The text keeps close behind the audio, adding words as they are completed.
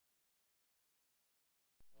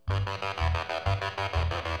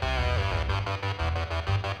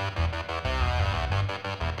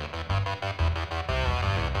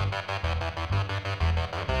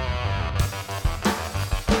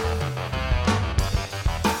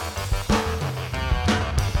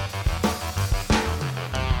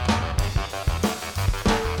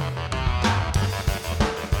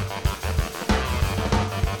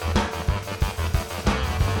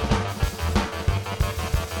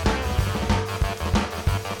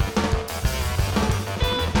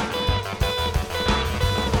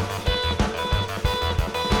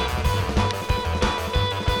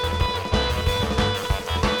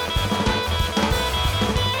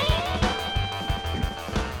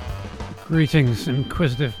Greetings,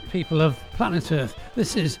 inquisitive people of planet Earth.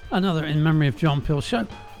 This is another In Memory of John Peel show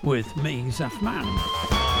with me, Zaf Man.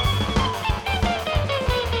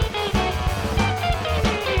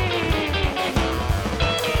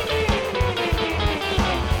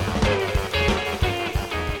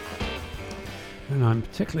 And I'm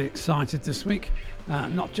particularly excited this week,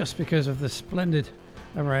 not just because of the splendid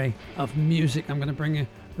array of music I'm going to bring you,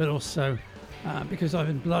 but also because I've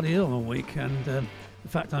been bloody ill all week, and the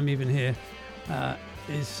fact I'm even here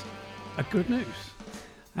is a good news.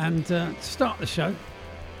 And to start the show,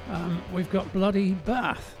 we've got Bloody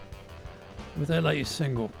Bath with their latest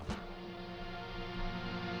single.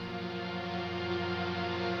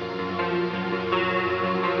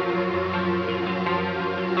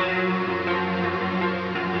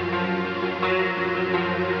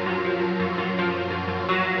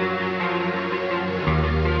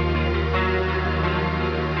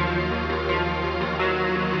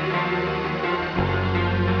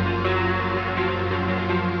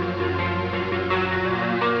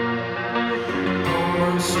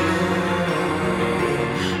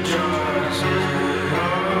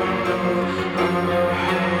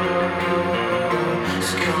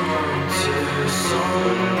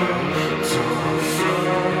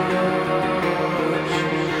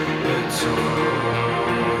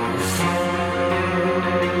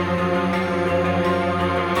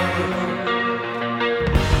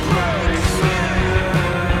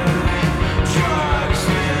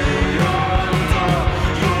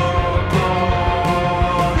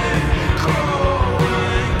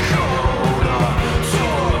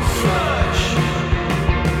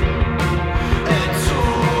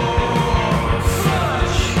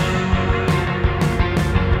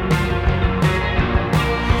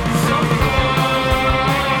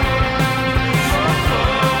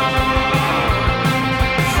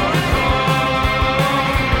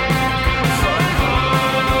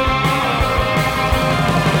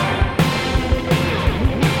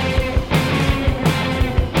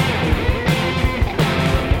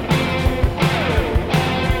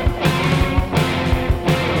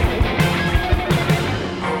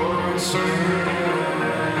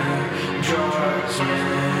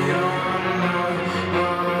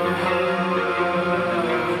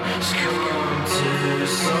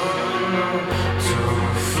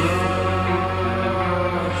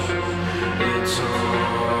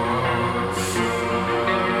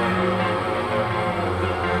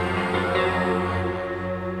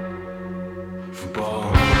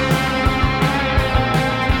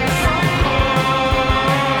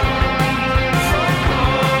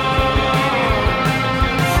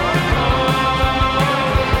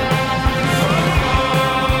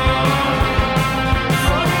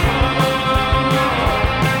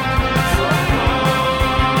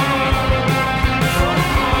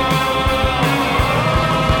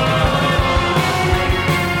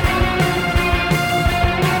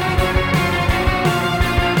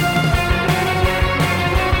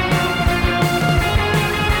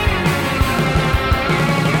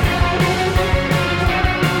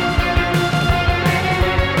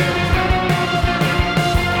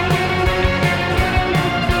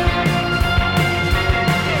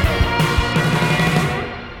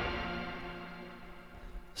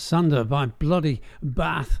 Sunder by Bloody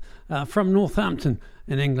Bath from Northampton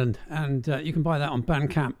in England, and you can buy that on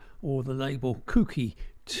Bandcamp or the label Kooky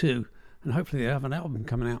 2, and hopefully they have an album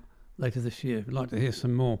coming out later this year. We'd like to hear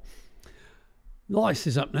some more. Lice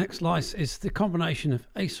is up next. Lice is the combination of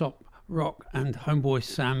Aesop Rock and Homeboy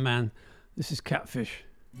Sam Man. This is Catfish.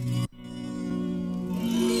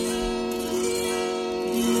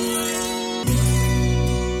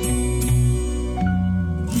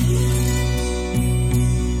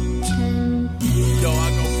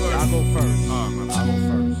 I'll go first. I'll go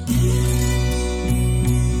first.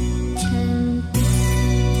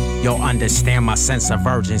 You'll understand my sense of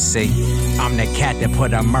urgency. I'm the cat that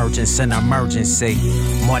put emergence in emergency.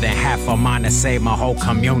 More than half of mine to save my whole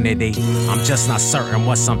community. I'm just not certain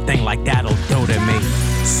what something like that'll do to me.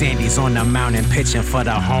 Sandy's on the mountain pitching for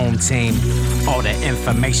the home team. All the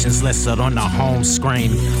information's listed on the home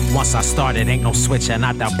screen. Once I started, ain't no switching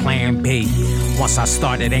out the plan B. Once I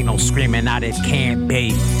started, ain't no screaming out it can't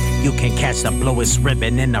be. You can catch the bluest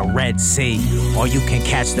ribbon in the Red Sea, or you can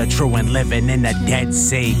catch the truant living in the Dead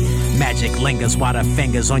Sea. Magic lingers while the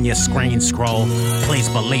fingers on your screen scroll. Please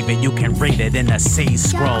believe it, you can read it in the sea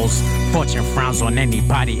scrolls. Fortune frowns on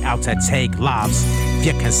anybody out to take lives. If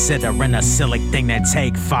you're considering a silly thing, then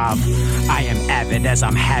take 5. I am avid as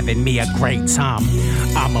I'm having me a great time.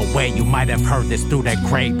 I'm aware you might have heard this through the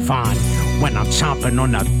grapevine. When I'm chomping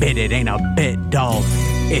on a bit, it ain't a bit dull.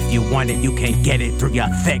 If you want it, you can get it through your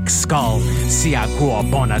thick skull. See, I grew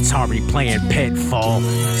up on Atari playing Pitfall.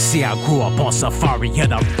 See, I grew up on Safari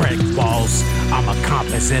in the brick walls. I'm a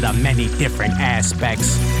composite of many different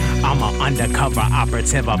aspects. I'm an undercover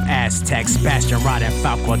operative of Aztecs. Bastion riding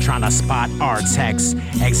Falco trying to spot Artex.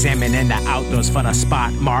 Examining the outdoors for the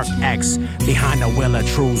spot mark X. Behind the wheel of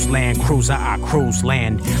True's Land Cruiser, I cruise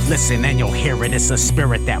land. Listen and you'll hear it, it's a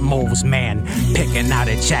spirit that moves man. Picking out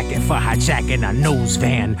a jacket for hijacking a news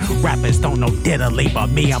van. Rappers don't know diddly,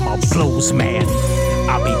 but me, I'm a blues man.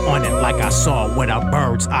 I'll be on it like I saw it with a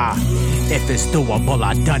bird's eye. If it's doable,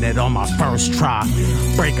 I done it on my first try.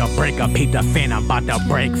 Breaker, peep the fan, I'm about to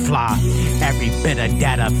break fly. Every bit of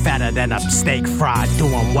data fatter than a steak fry.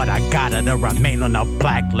 Doing what I gotta to remain on the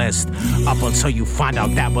blacklist. Up until you find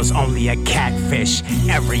out that was only a catfish.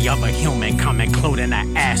 Every other human come including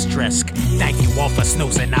an asterisk. Thank you all for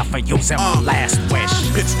snoozing, not for using my last wish.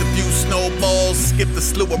 Pitched a few snowballs, skipped a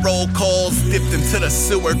slew of roll calls. Dipped into the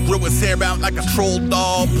sewer, grew his hair out like a troll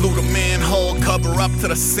doll. Blew the manhole cover up to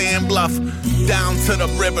the sand bluff. Down to the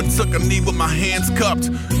river, took a knee with my hands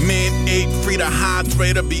cupped. Man ate free to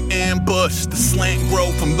hydrate or be ambushed. The slant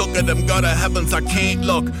grow from look at them gutter heavens, I can't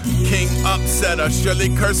look. King upsetter,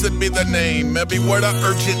 surely cursed be the name. Every word a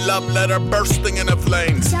urgent love letter bursting into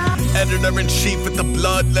flames. Editor-in-chief at the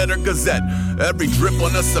Blood Letter Gazette. Every drip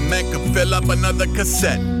on the cement could fill up another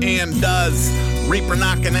cassette. And does. Reaper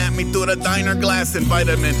knocking at me through the diner glass and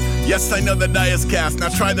vitamin. Yes, I know the die is cast, now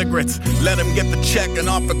try the grits. Let him get the check and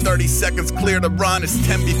off for 30 seconds, clear to run. It's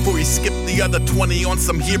 10 before he skipped the other 20 on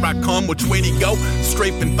some here I come. Which way to go?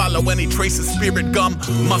 Strafe and follow any trace of spirit gum.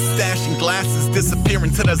 Mustache and glasses disappear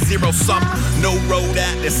into the zero sum. No road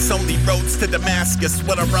atlas, only roads to Damascus.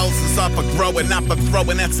 Where the roses are for growing, not for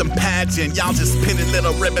throwing at some pageant. Y'all just pinning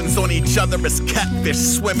little ribbons on each other as catfish.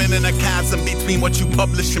 Swimming in a chasm between what you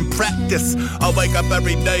publish and practice. I wake up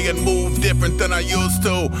every day and move different than I used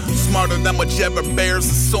to. Smarter than whichever bears,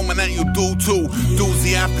 assuming that you do too.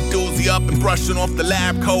 Doozy after doozy up and brushing off the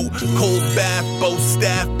lab coat. Cold bath, bow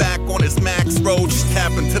staff back on his max road. Just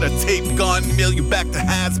tap into the tape gun, mail you back to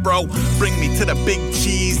Hasbro. Bring me to the big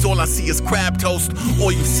cheese, all I see is crab toast.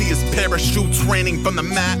 All you see is parachutes raining from the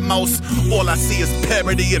Matmos. All I see is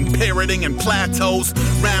parody and parroting and plateaus.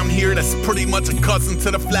 Round here, that's pretty much a cousin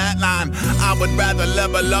to the flatline. I would rather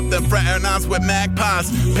level up than fraternize with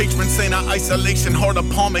magpies. Patron saint of isolation, hard of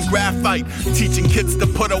palm and graphite. Teaching kids to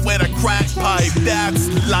put away the crack pipe, that's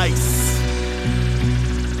life.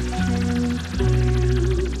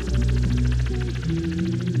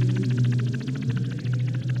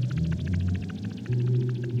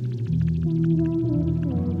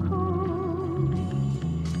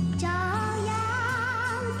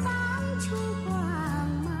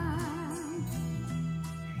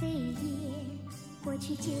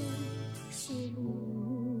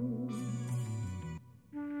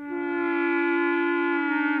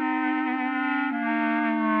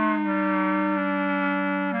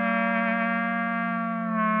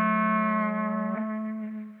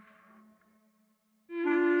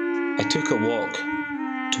 I took a walk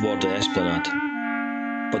toward the Esplanade,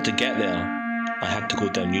 but to get there, I had to go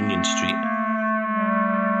down Union Street.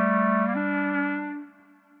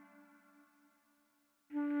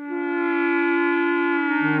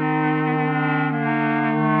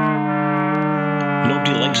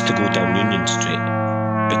 Nobody likes to go down Union Street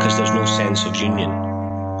because there's no sense of union,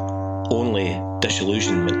 only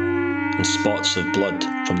disillusionment and spots of blood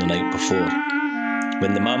from the night before.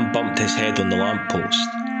 When the man bumped his head on the lamppost,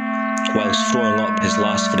 whilst throwing up his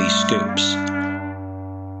last 3 scoops.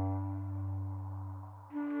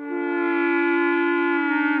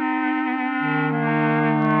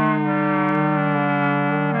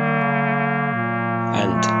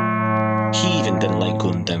 And he even didn't like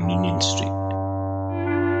going down Union Street.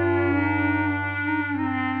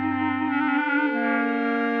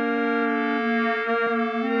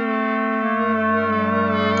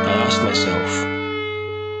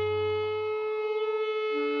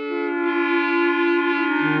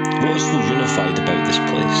 so unified about this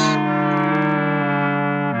place.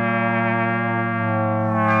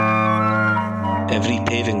 Every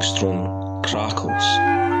paving stone crackles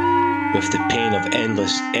with the pain of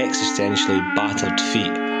endless, existentially battered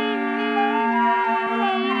feet,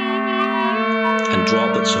 and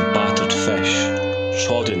droplets of battered fish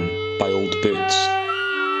trodden by old boots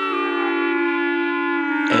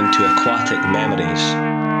into aquatic memories.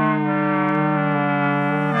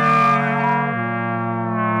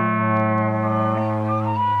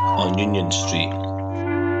 On Union Street.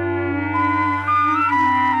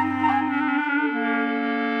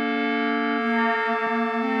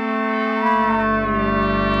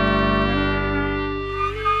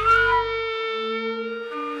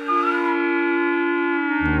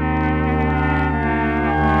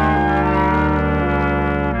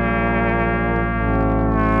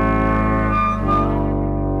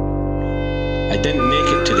 I didn't make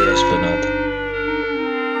it to the Esplanade.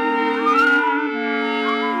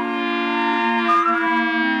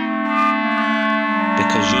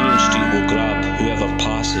 Because Union Street will grab whoever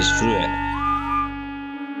passes through it.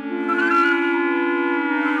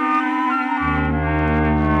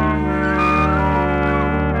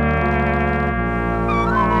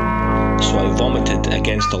 So I vomited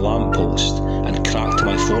against a lamppost and cracked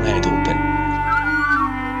my forehead open.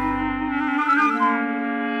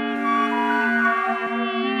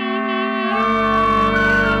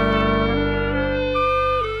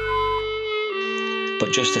 But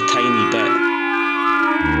just a tiny bit.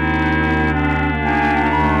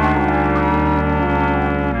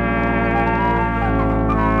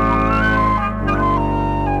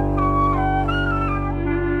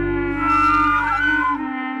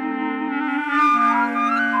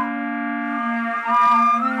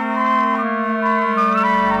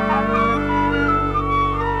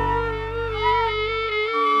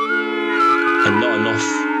 And not enough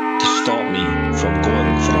to stop me from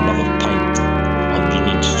going for another pint on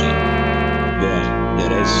Union Street, where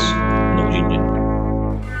there is no union.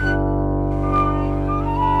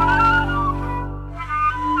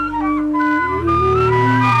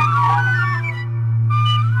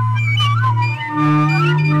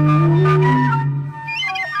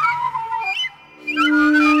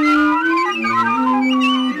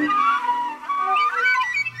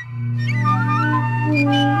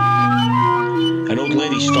 An old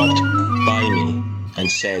lady stopped by me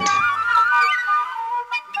and said,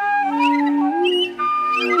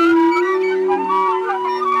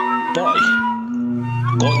 "Boy,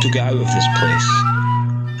 got to get out of this place.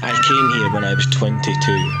 I came here when I was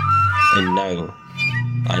 22, and now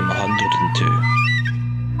I'm 102.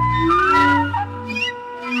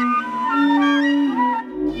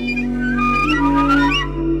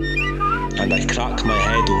 And I crack my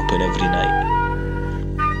head open every night.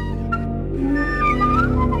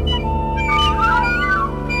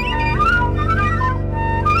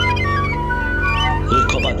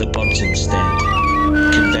 Look up at the birds instead.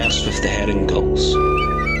 Converse with the herring gulls,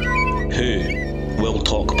 who will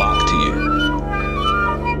talk back to you.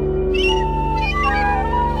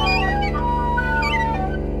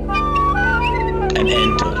 And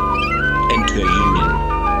enter into a union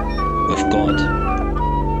with God."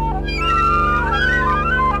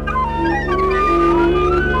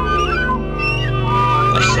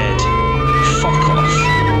 I said, "Fuck off.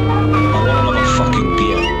 I want another fucking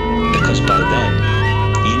beer," because by then,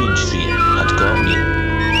 Union Street had got me.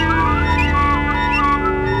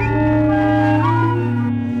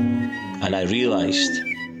 And I realised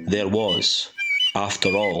there was, after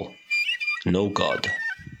all, no God.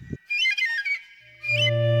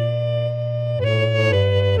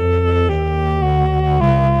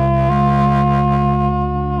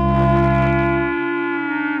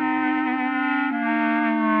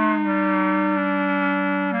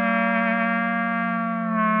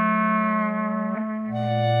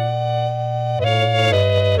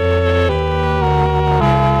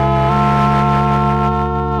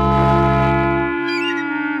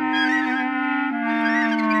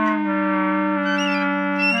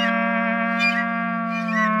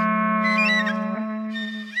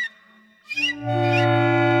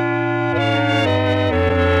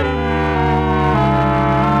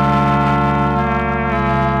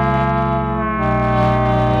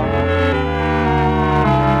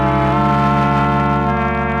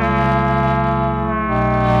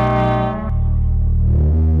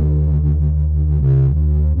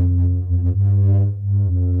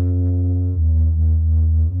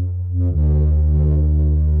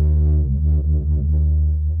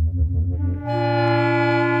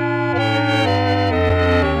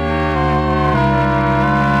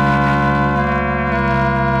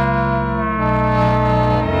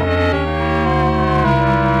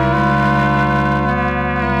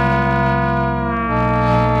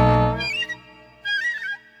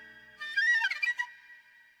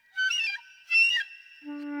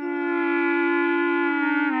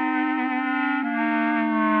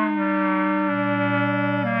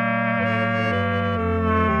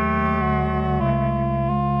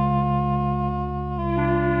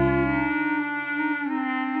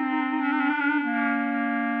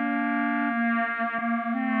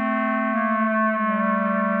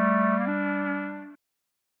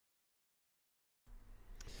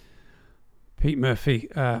 Pete Murphy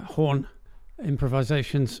horn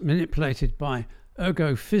improvisations manipulated by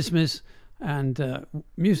Ergo Phizmiz, and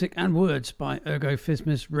music and words by Ergo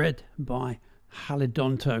Phizmiz, read by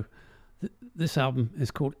Halidonto. This album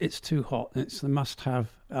is called It's Too Hot, and it's the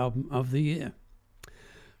must-have album of the year.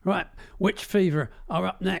 Right, Witch Fever are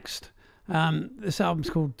up next. This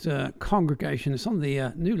album's called Congregation. It's on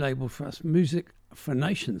the new label for us, Music for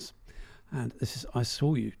Nations, and this is I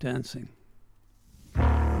Saw You Dancing.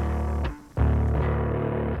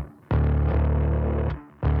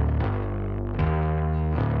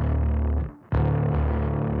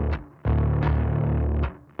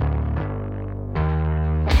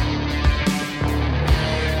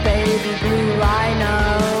 Baby blue rhino,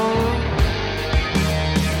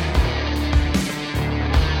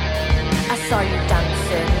 I saw you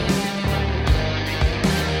dancing.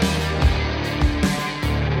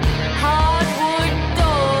 Hardwood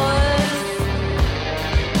doors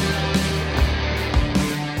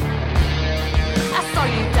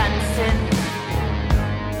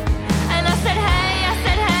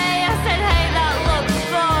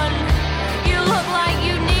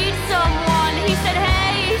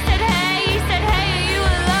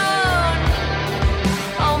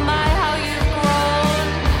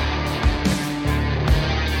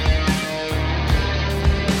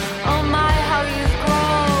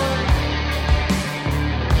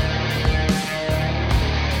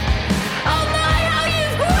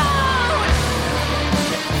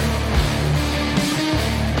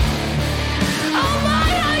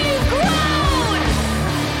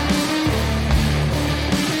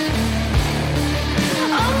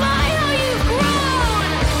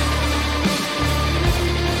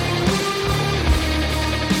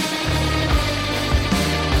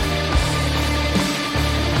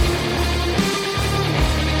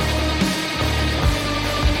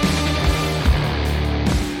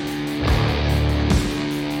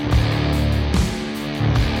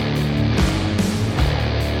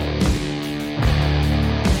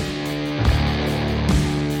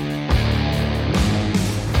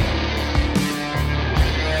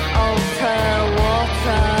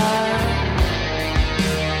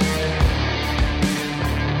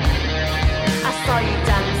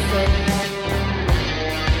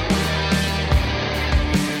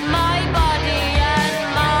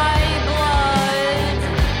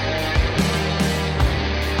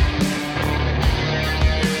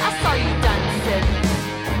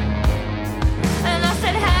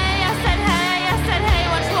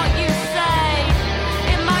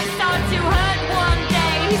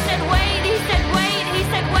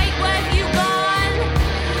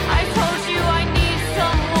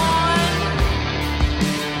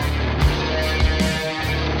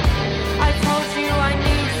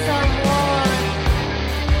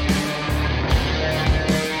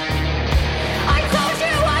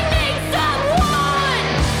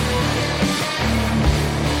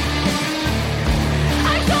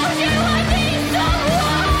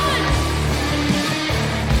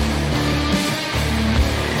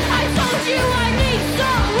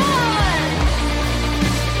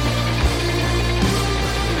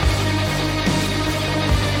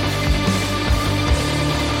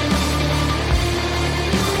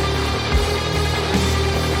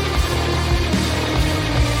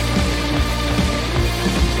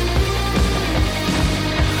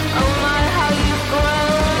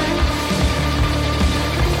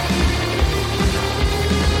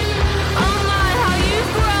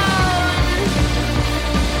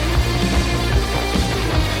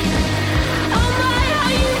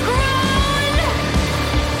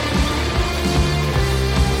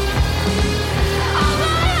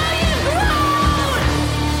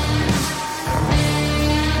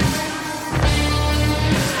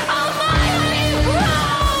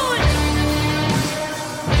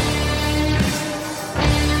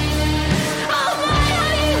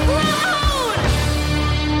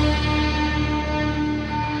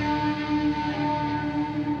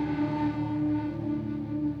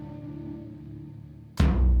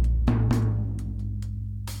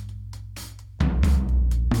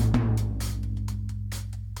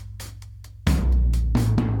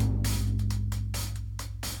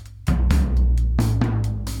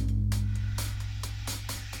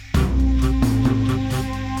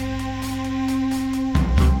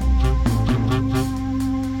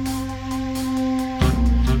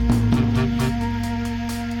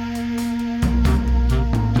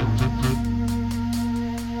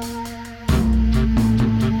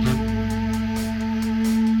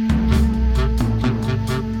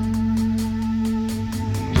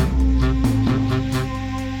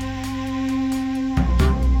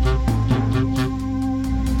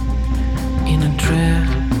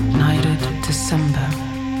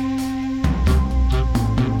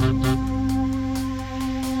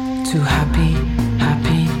happy,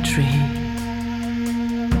 happy tree.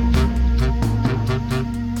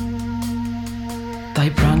 Thy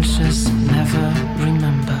branches never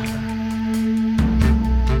remember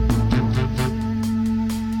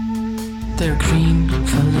their green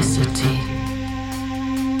felicity.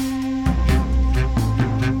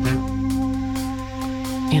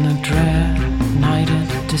 In a drear nighted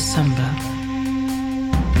December,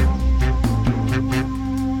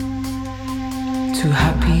 to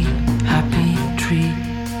happy, happy tree.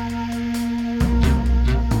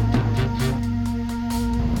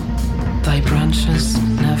 Thy branches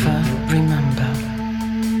never remember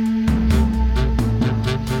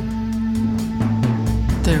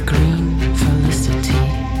their green felicity.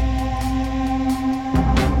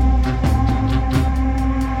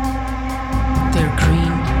 Their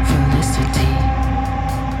green felicity.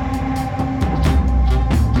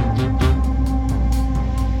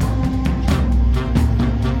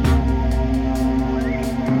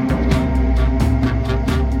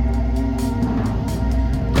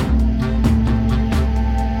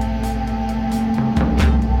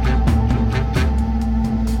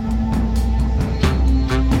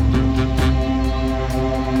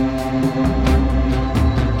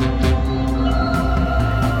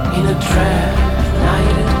 In a drear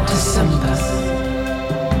nighted December,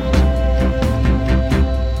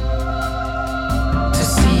 to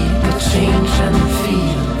see the change and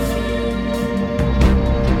feel,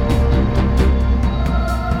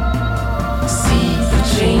 see the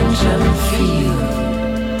change and feel,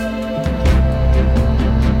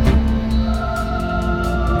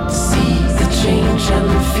 see the change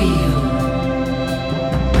and feel.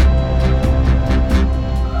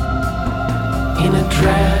 In a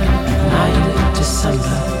drear nighted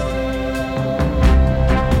December,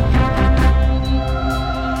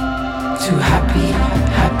 to happy,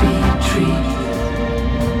 happy tree.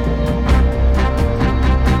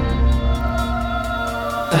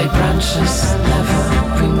 Thy branches never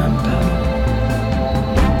remember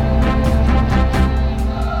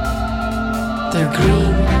their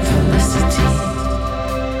green felicity.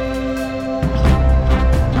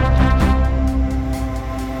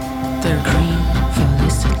 Their green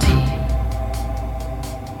felicity.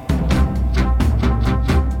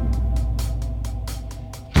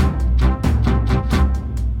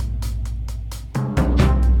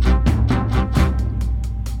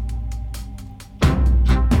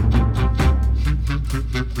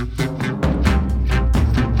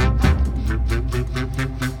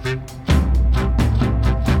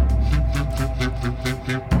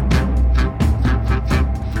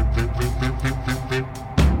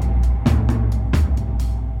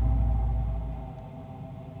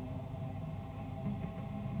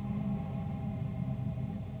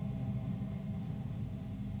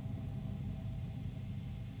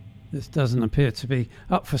 This doesn't appear to be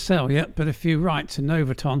up for sale yet, but if you write to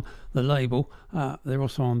Novaton, the label, they're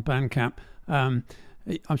also on Bandcamp. I'm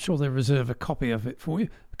sure they'll reserve a copy of it for you.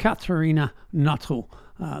 Katharina Nuttall,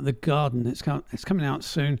 The Garden. It's coming out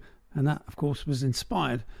soon, and that, of course, was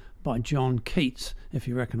inspired by John Keats, if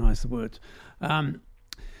you recognise the words.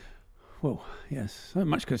 Well, yes, so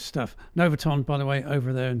much good stuff. Novaton, by the way,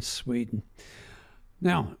 over there in Sweden.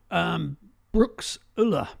 Now, Brooks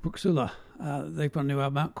Ulla, they've got a new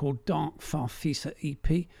album out called Dark Farfisa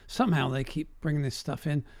EP. Somehow they keep bringing this stuff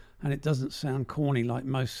in, and it doesn't sound corny like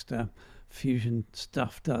most fusion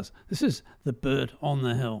stuff does. This is The Bird on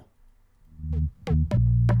the Hill.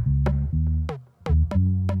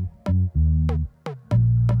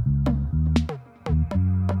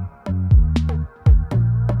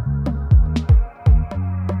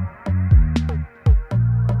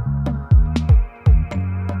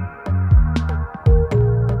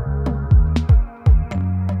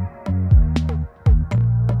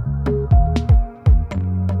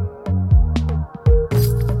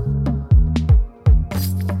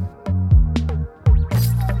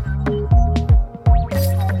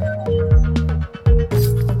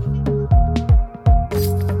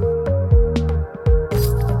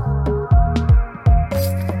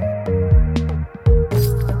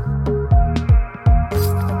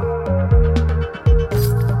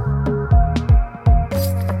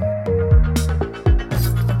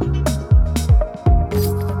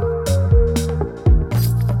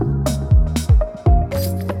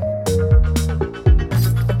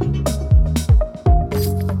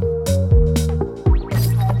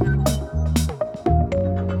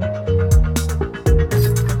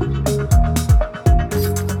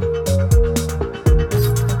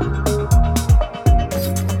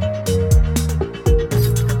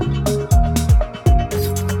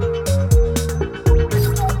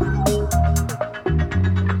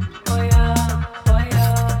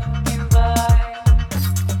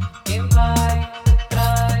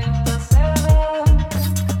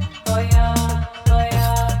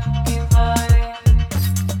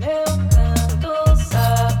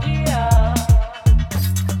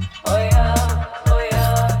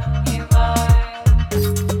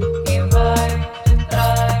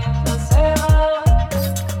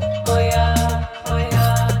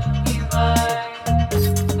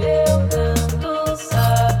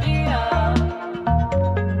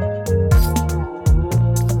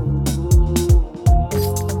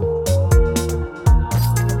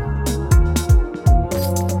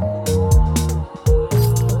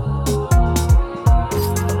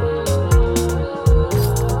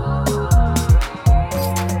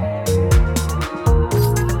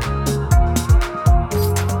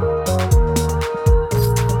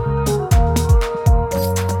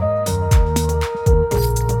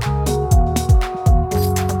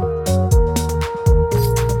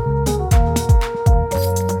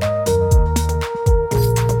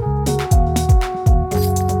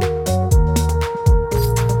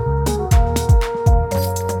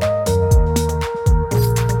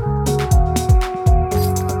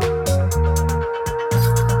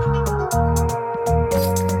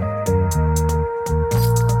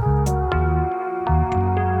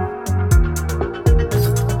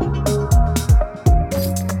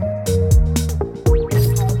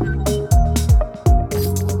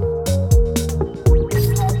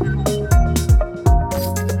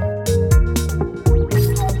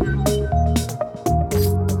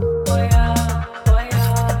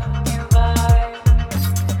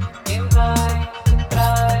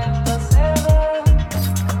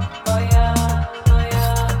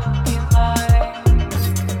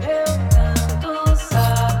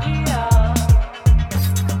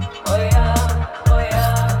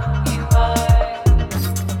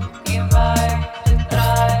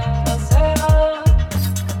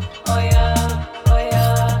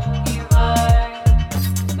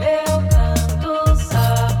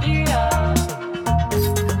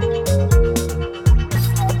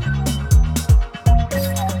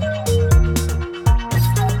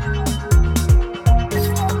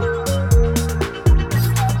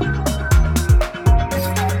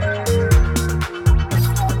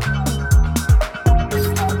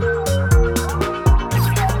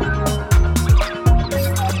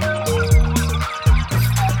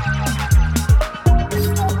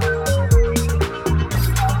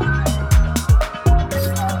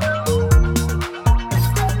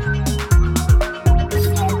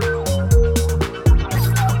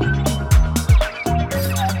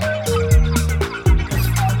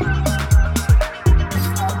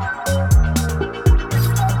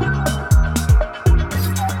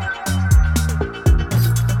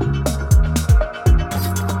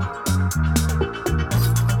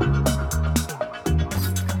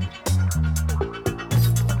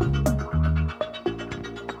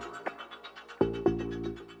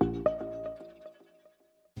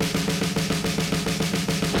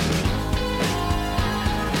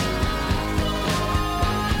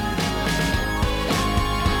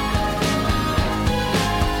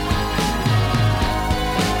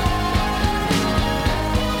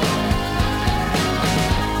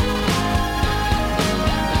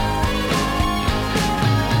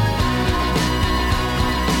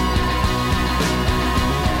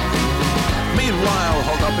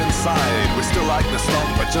 side. We still like the stock,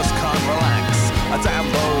 but just can't relax. Damn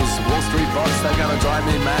those Wall Street bots, they're gonna drive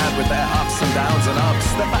me mad with their ups and downs and ups.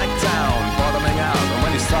 They're back down, bottoming out, and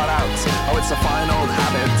when you start out, oh, it's a fine old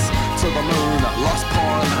habit. To the moon, lost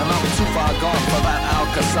porn, and I'm too far gone for that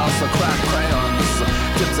Alka-Seltzer crap crayons.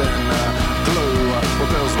 Dipped in glue, well,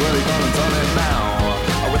 Bill's really gone and done it now.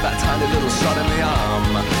 With that tiny little shot in the arm,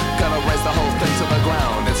 gonna raise the whole thing to the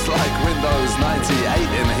ground. It's like Windows 98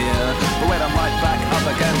 in here, but wait, I'm right back up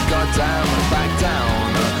again, goddamn, back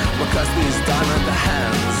down. Because these diamond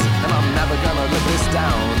hands, and I'm never gonna live this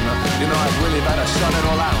down. You know, I've really better shut it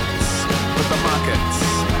all out. But the market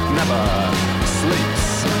never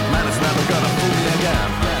sleeps. Man, it's never gonna fool me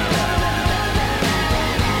again.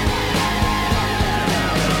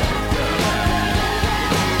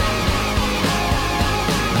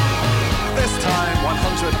 This time,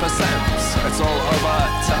 100%. It's all over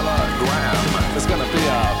Telegram. There's gonna be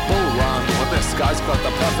a bull run. Well, this guy's got the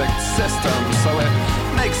perfect system, so it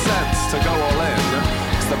makes sense to go all in.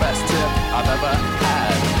 It's the best tip I've ever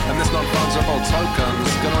had. And this non-fungible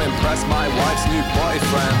token's gonna impress my wife's new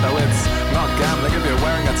boyfriend. Oh, it's not gambling if you're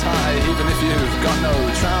wearing a tie, even if you've got no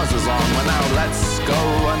trousers on. Well, now let's go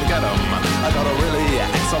and get 'em. I got a really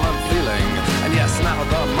excellent feeling. And yes, now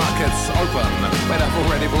the market's open. Wait, I've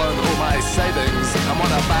already blown all my savings. I'm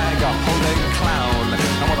on a bag of holding clown.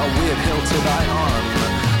 I'm on a weird hill to die on.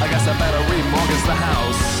 I guess I better remortgage the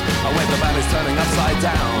house. Oh wait, the valley's turning upside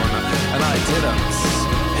down. And I didn't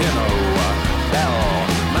hear no bell.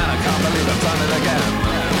 Man, I can't believe I've done it again.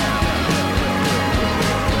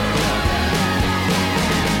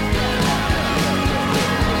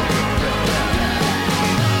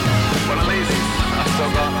 Well, at least I've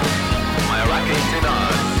still got my Iraqi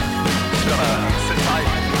dinars. Just gotta sit tight,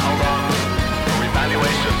 hold on, for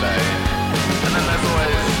revaluation day. And then there's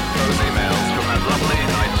always those emails from that lovely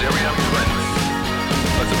Nigerian prince.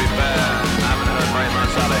 But to be fair, I haven't heard very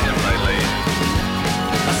much out of him lately.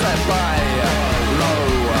 I said buy low,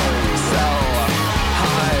 sell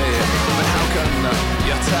high. But how can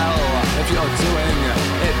you tell if you're doing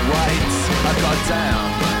it right? Goddamn.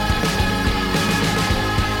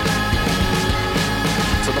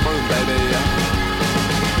 To the moon, baby.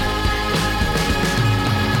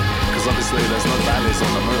 'Cause obviously there's no valleys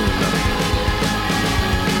on the moon.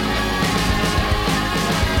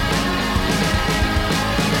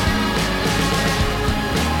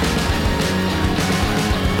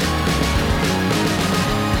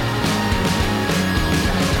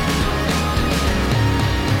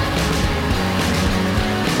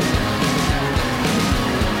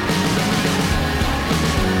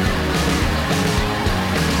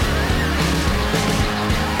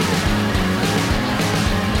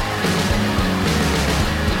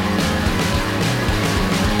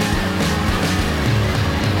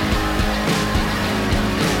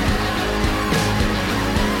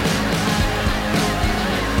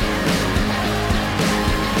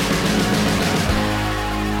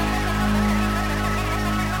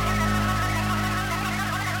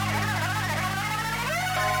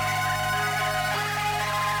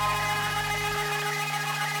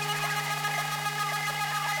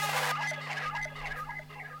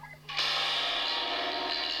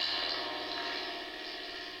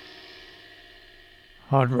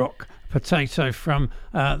 Hard rock potato from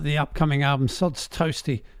the upcoming album Sod's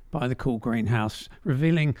Toasty by the Cool Greenhouse,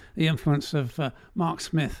 revealing the influence of Marquis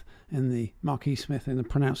Smith in the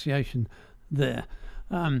pronunciation there.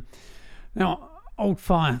 Now, Old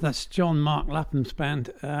Fire, that's John Mark Lapham's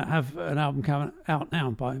band, have an album coming out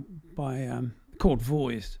now called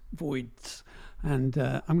Voids, and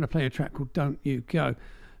I'm going to play a track called Don't You Go,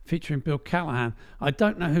 featuring Bill Callahan. I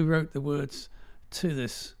don't know who wrote the words to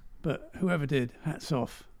this, but whoever did, hats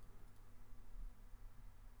off.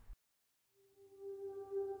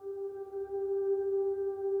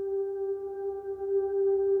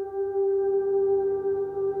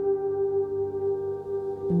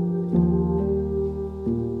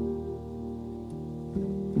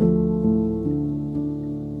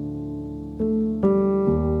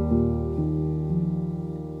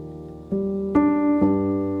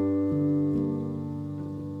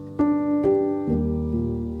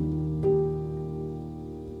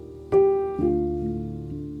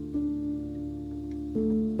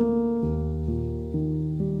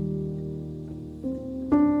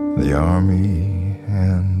 The Army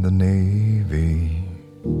and the Navy,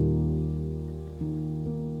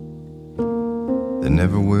 they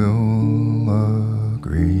never will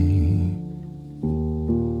agree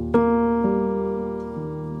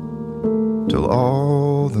till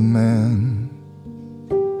all the men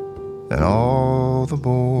and all the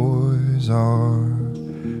boys are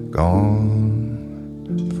gone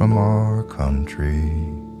from our country.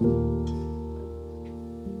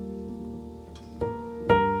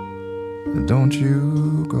 Don't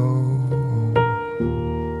you go.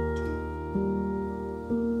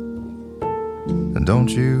 Don't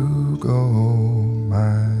you go,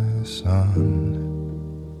 my son.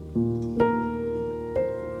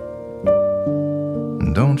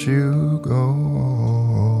 Don't you go.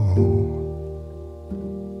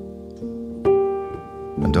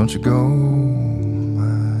 Don't you go,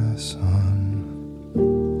 my son.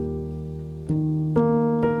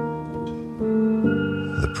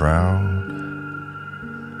 The proud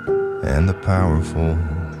and the powerful,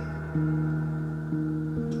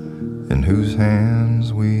 in whose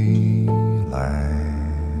hands we lie,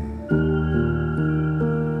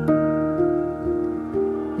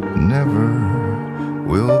 never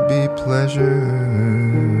will be pleasured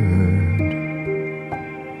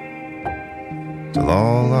till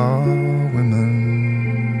all our women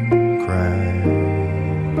cry.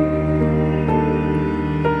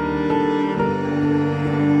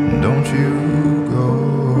 Don't you go.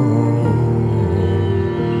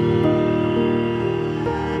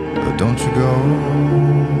 Don't you go,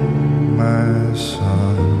 my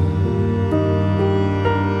son.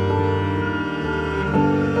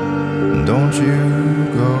 Don't you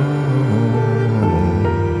go.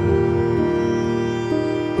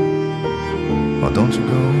 Oh, don't you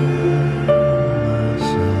go, my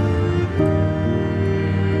son.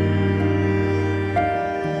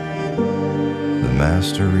 The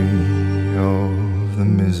mastery of the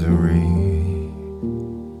misery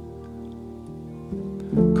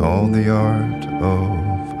called the art of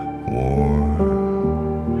war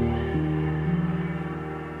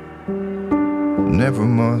never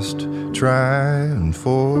must try and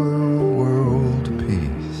for world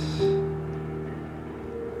peace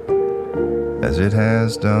as it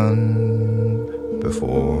has done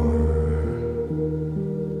before.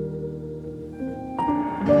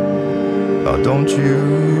 Oh, don't you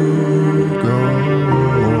go.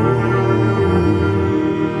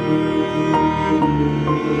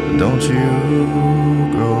 Don't you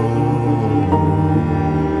go.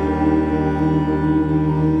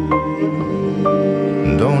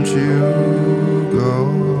 Don't you go.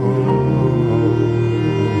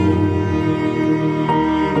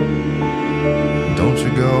 Don't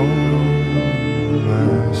you go,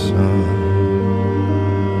 my son.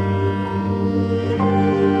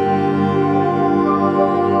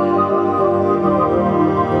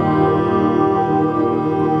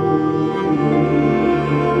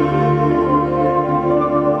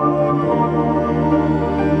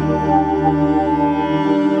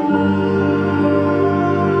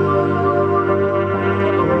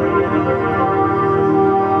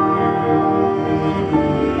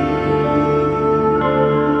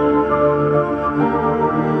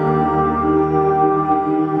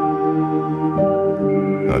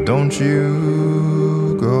 Don't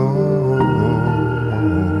you go.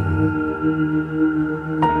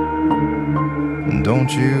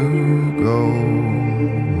 Don't you go,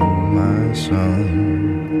 my son.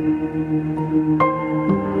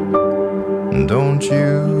 Don't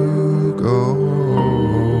you go.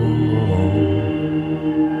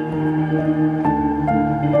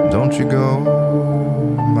 Don't you go,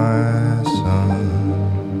 my son.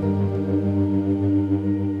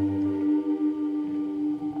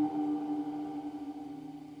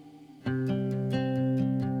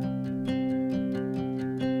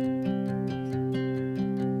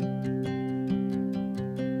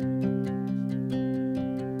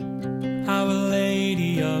 Our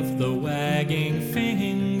Lady of the Wagging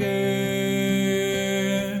Finger,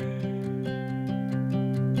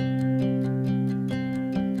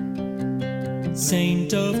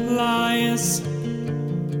 Saint of lies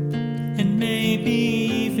and maybe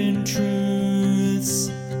even truths,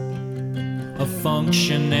 a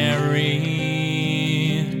functionary.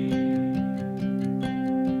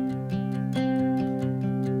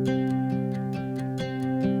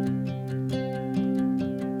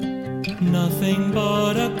 Nothing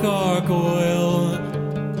but a gargoyle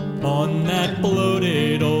on that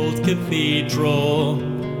bloated old cathedral.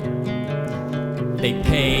 They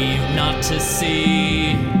pay you not to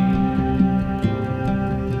see.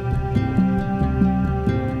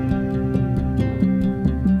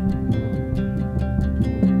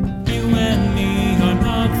 You and me are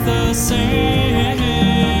not the same.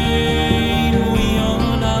 We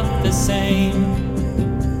are not the same.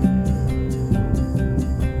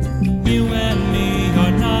 You and me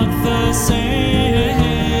are not the same.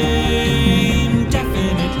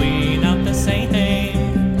 Definitely not the same.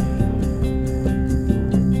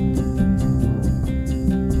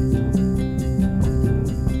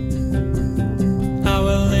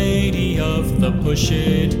 push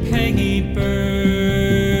it paper.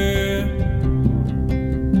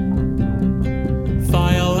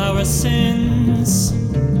 File our sins,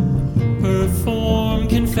 perform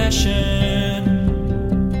confession,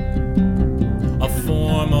 a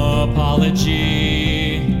form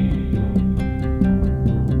apology.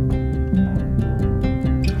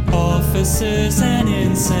 Offices and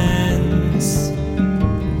incense,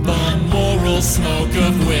 the moral smoke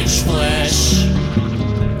of witch flesh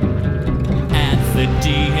at the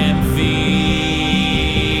DMV.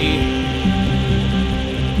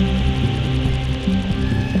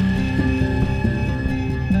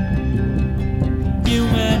 You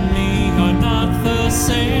and me are not the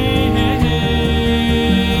same.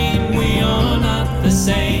 We are not the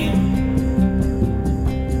same.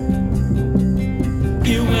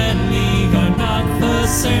 You and me are not the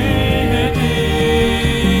same.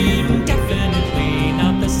 Definitely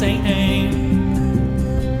not the same.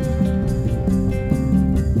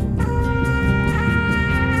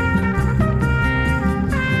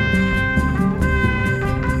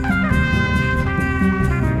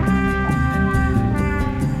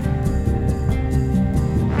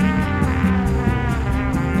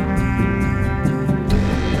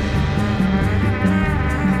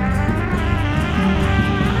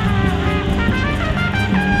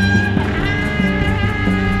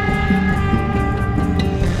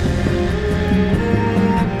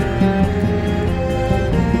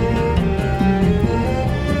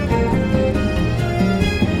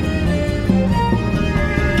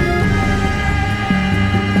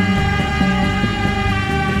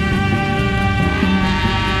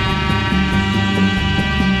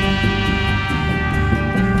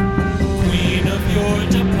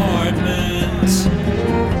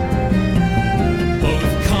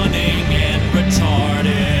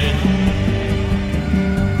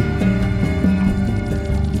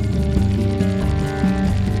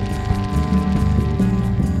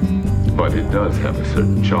 But it does have a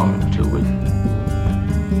certain charm to it.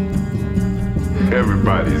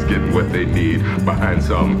 Everybody's getting what they need behind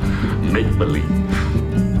some make-believe.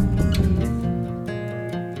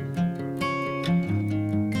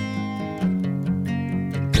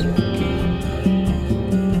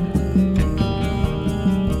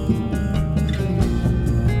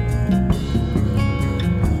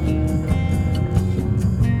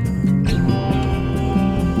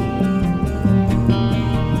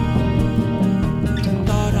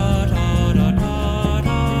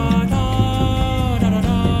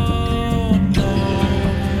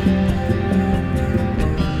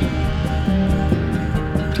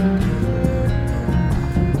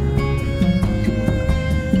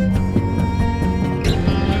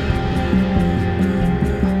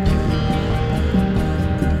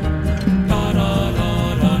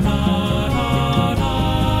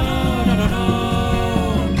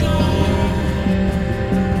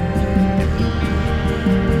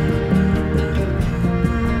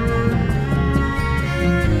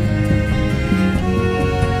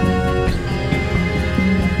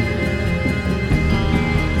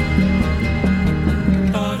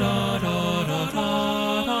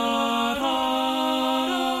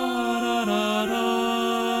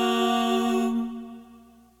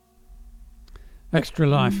 Extra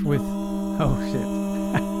Life with, oh shit,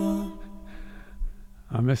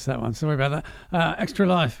 I missed that one, sorry about that. Extra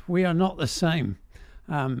Life, We Are Not the Same.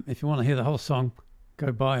 If you want to hear the whole song,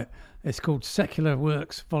 go buy it. It's called Secular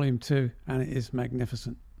Works Volume 2 and it is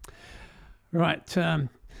magnificent. Right, 2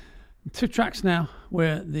 tracks now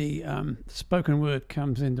where the spoken word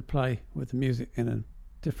comes into play with the music in a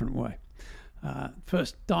different way.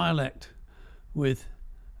 First, Dialect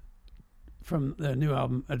from their new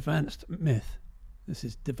album Advanced Myth. This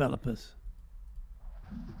is Developers.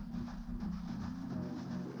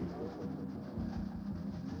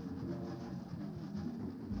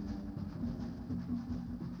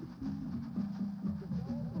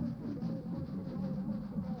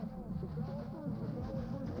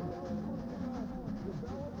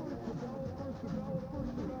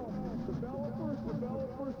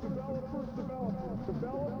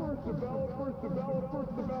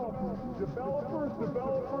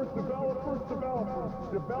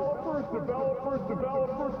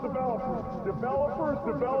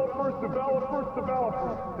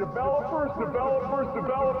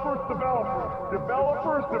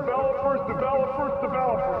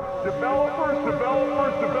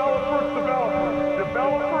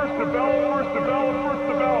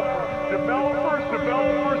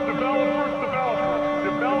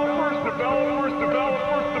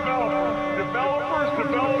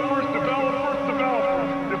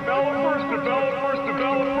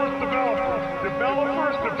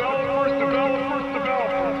 Developers,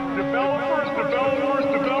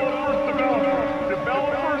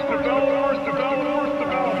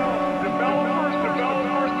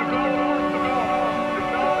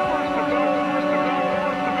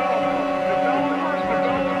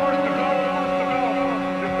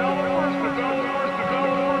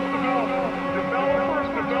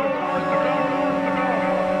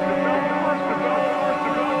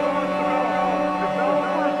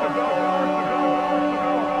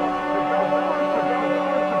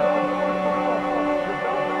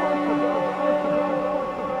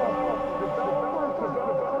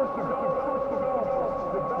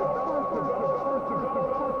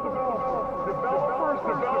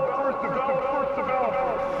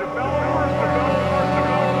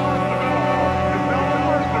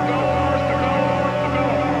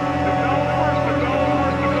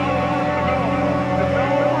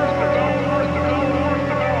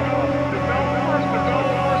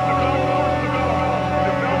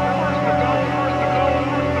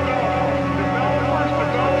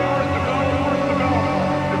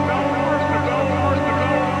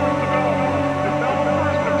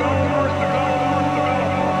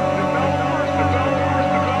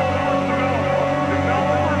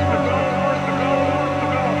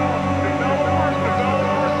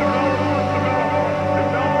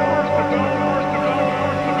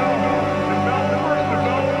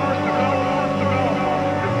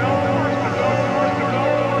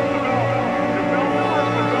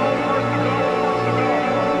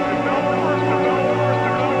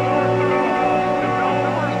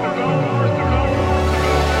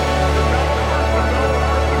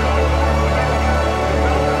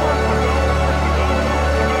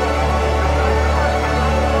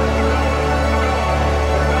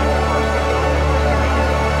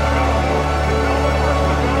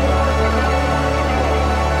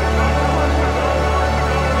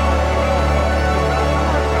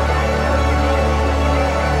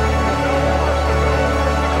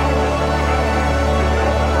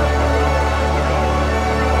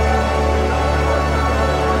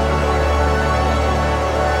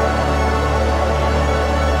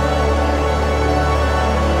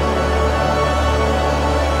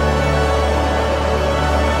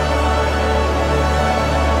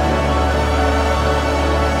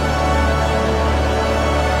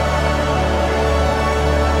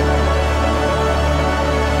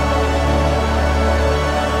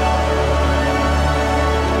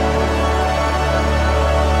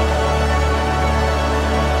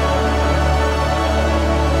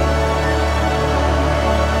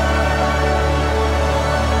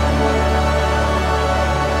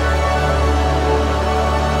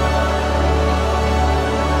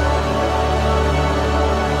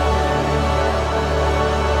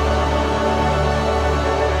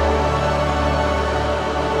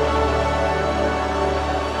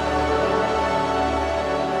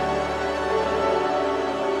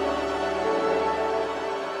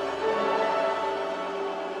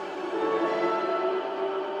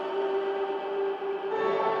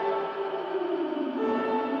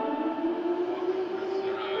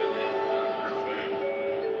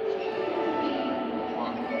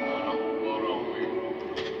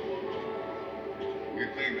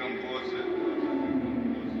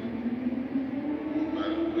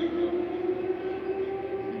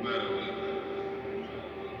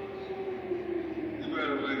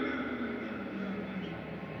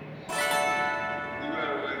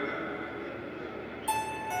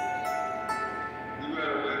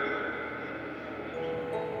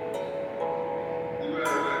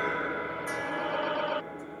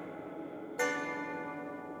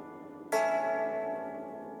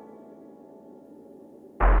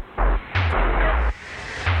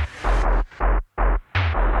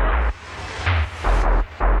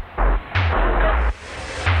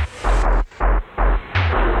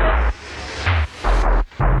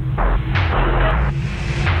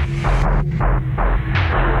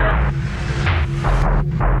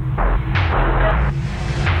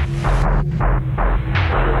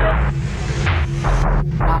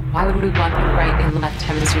 the right and left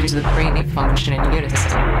hemispheres of the brain function in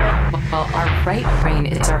unison, while our right brain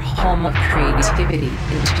is our home of creativity,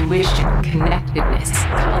 intuition, connectedness,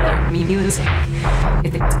 color, music.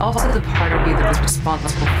 It's also the part of you that is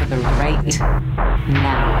responsible for the right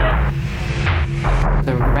now.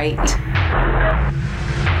 The right.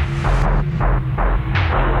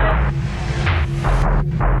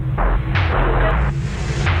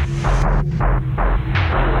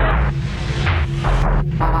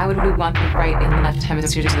 Why would we want the right and left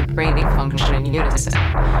hemispheres of the brain function in unison?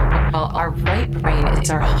 Well, our right brain is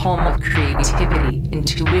our home of creativity,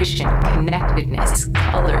 intuition, connectedness,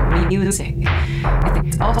 color, music.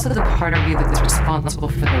 It's also the part of you that is responsible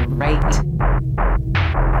for the right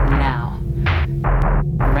now.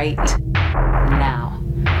 Right now.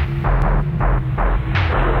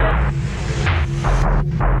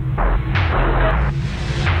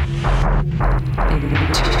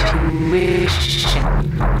 Intuition,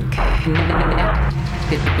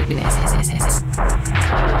 connectedness,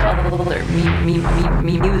 color, music.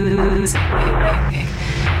 Intuition,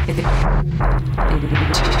 connectedness,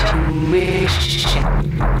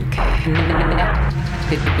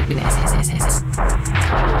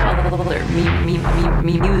 color, music.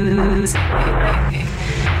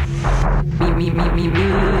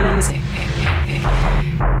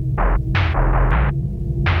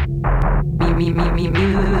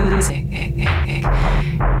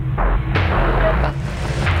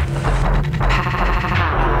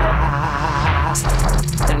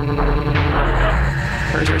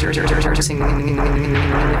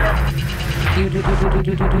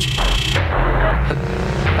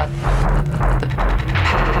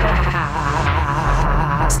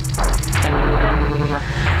 Past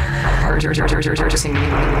and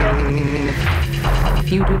intuition, connectedness,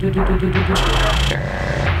 color, music.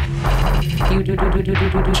 Intuition,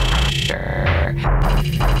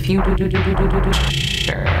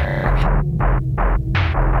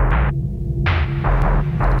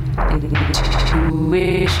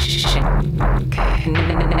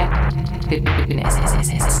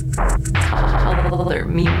 color,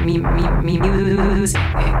 music.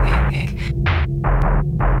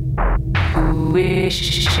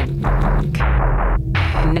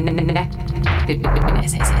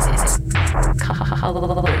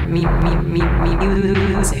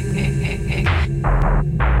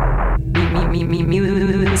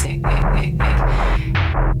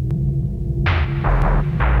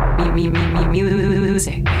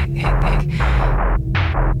 Music.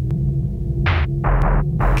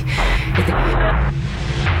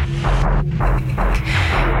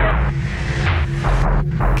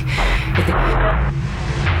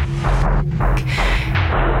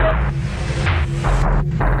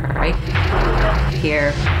 Right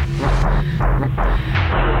here.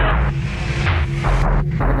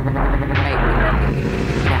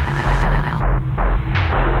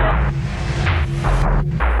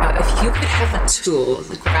 If you could have a tool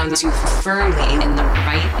that grounds you firmly in the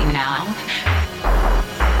right now,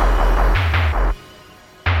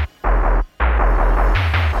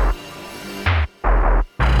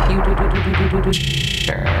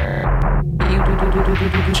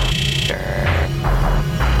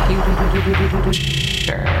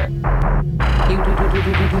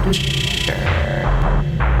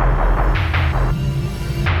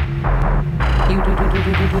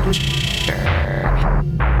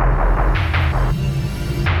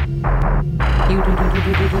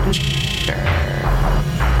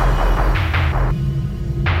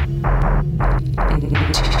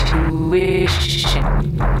 intuition,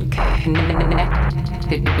 connectedness,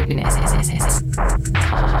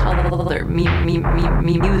 color, music.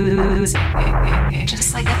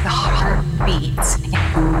 Just like if the heart beats.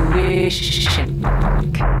 Intuition,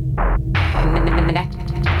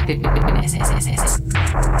 connectedness,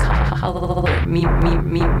 color,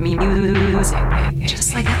 music.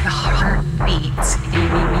 Just like if the heart beats.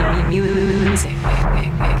 Music.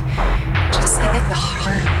 Just like if the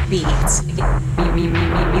heart beats.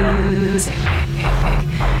 Music.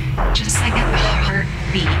 Just like if the heart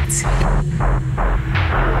beats.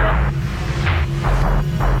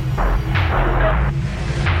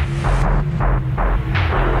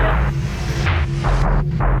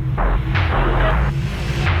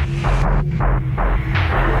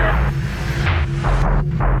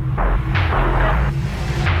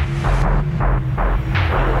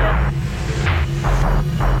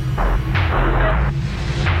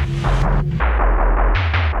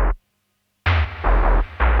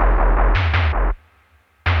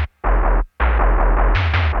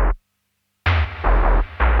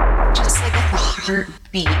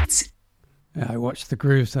 watched the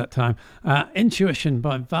grooves that time. Intuition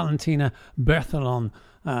by Valentina Berthelon.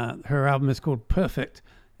 Her album is called Perfect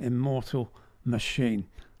Immortal Machine.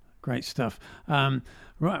 Great stuff.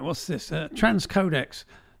 Right, what's this? Transcodex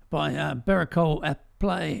by Bericole,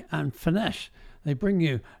 Play and Finesse. They bring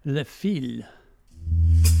you Le Fil.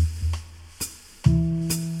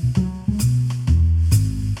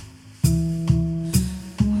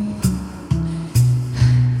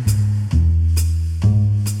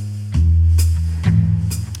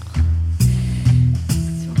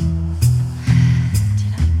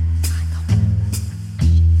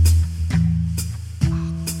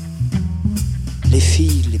 Les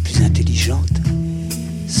filles les plus intelligentes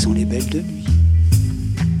sont les belles de nuit.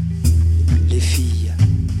 Les filles,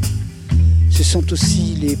 ce sont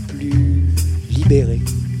aussi les plus libérées.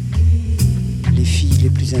 Les filles les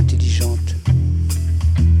plus intelligentes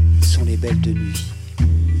sont les belles de nuit.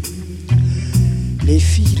 Les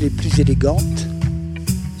filles les plus élégantes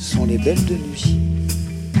sont les belles de nuit.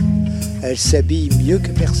 Elles s'habillent mieux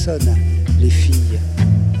que personne, les filles.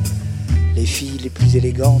 Les filles les plus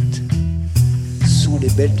élégantes sont les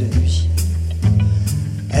belles de nuit.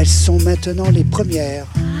 Elles sont maintenant les premières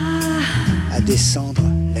à descendre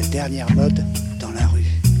la dernière mode dans la rue.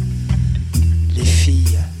 Les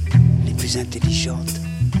filles les plus intelligentes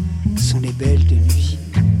sont les belles de nuit.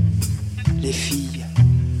 Les filles,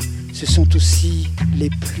 ce sont aussi les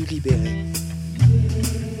plus libérées.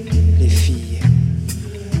 Les filles,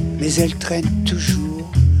 mais elles traînent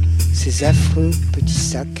toujours ces affreux petits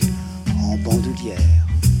sacs en bandoulière.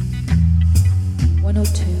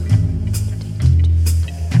 102.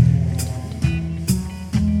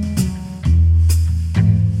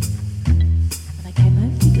 When I came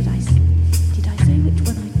home, did I say which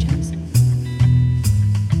one I chose?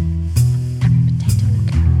 Potato or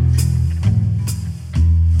carrot?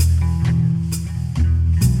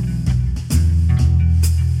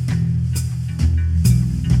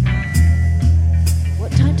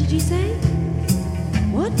 What time did you say?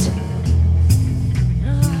 What?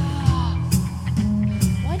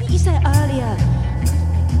 Why didn't you say it earlier?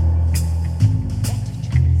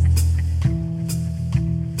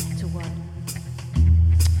 Better one.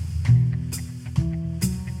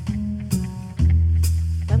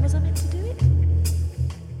 When was I meant to do it?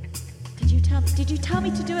 Did you tell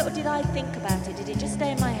me to do it, or did I think about it? Did it just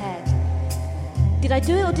stay in my head? Did I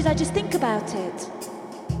do it, or did I just think about it?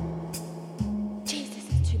 Jesus,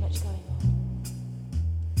 there's too much going on.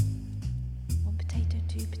 1 potato,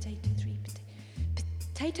 2 potato, 3 potato.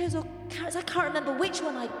 Potatoes or carrots? I can't remember which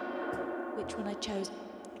one I chose.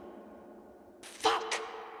 Fuck!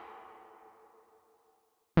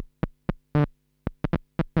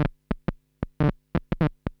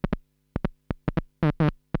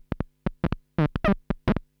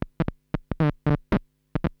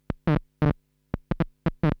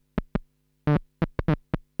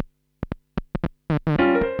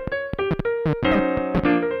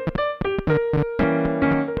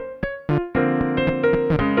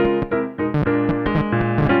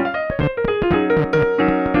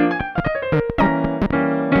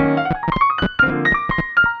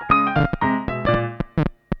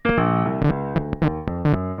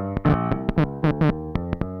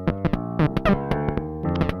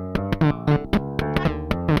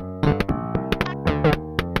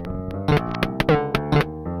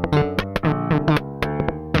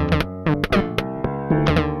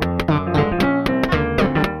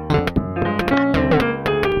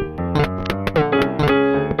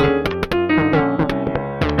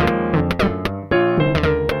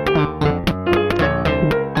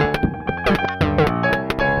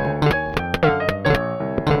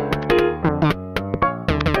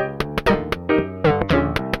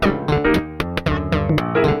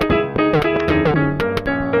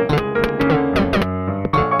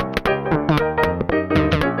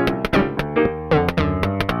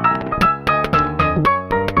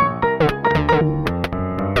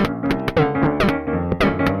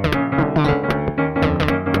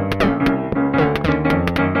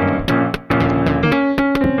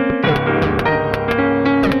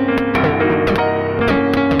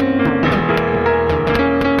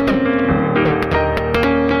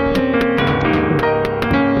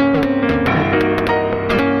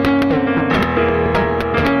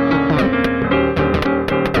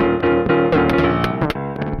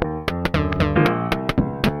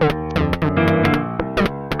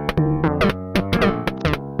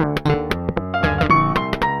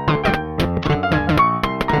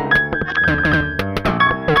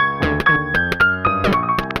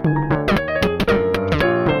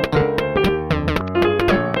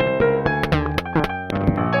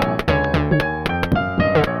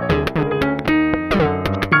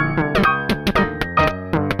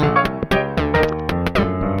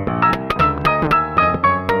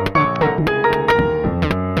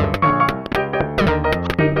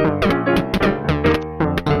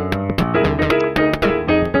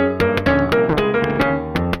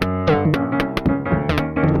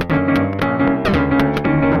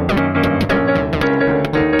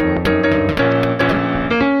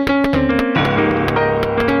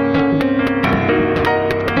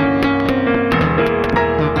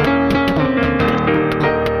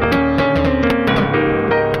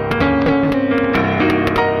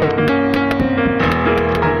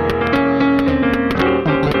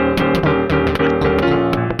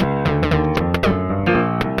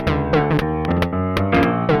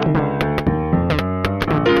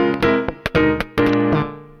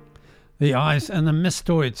 The Eyes and the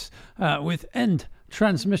Mistoids with End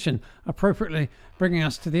Transmission, appropriately bringing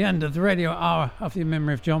us to the end of the radio hour of the In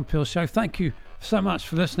Memory of John Peel show. Thank you so much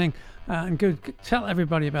for listening, and tell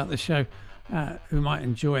everybody about the show who might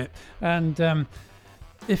enjoy it. And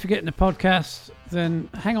if you're getting the podcast, then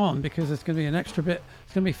hang on, because it's going to be an extra bit.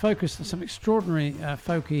 It's going to be focused on some extraordinary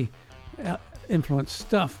folky influence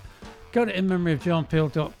stuff. Go to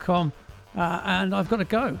inmemoryofjohnpeel.com, and I've got to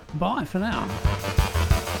go. Bye for now.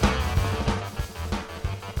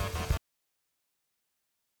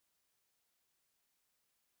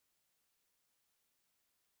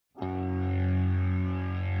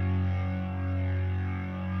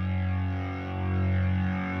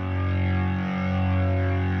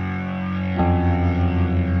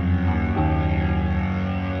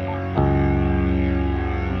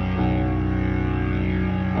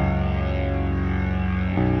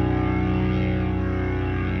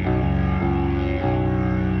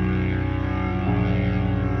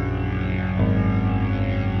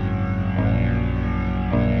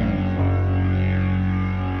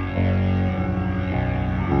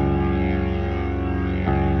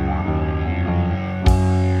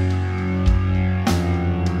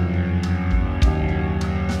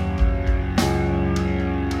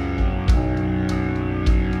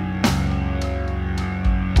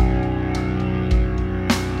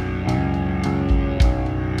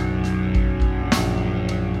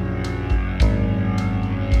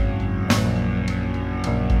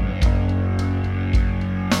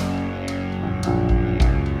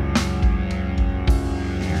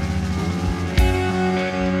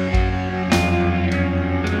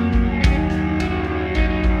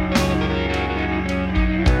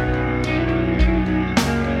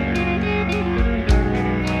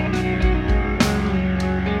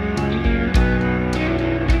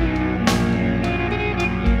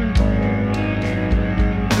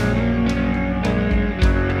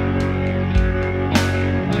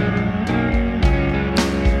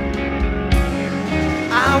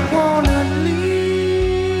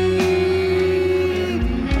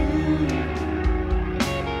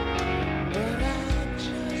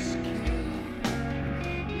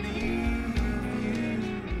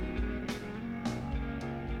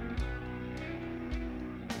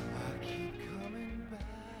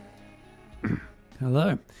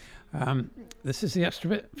 Hello. This is the extra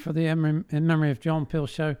bit for the In Memory of John Peel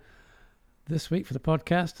show this week for the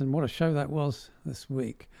podcast, and what a show that was this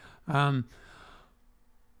week. Right,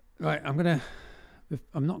 I'm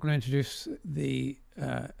not going to introduce the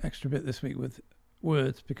extra bit this week with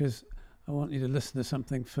words, because I want you to listen to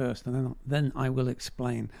something first, and then I will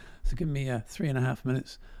explain. So give me 3.5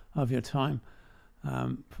 minutes of your time.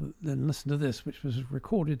 Then listen to this, which was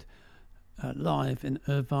recorded live in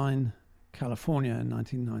Irvine, California in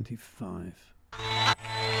 1995.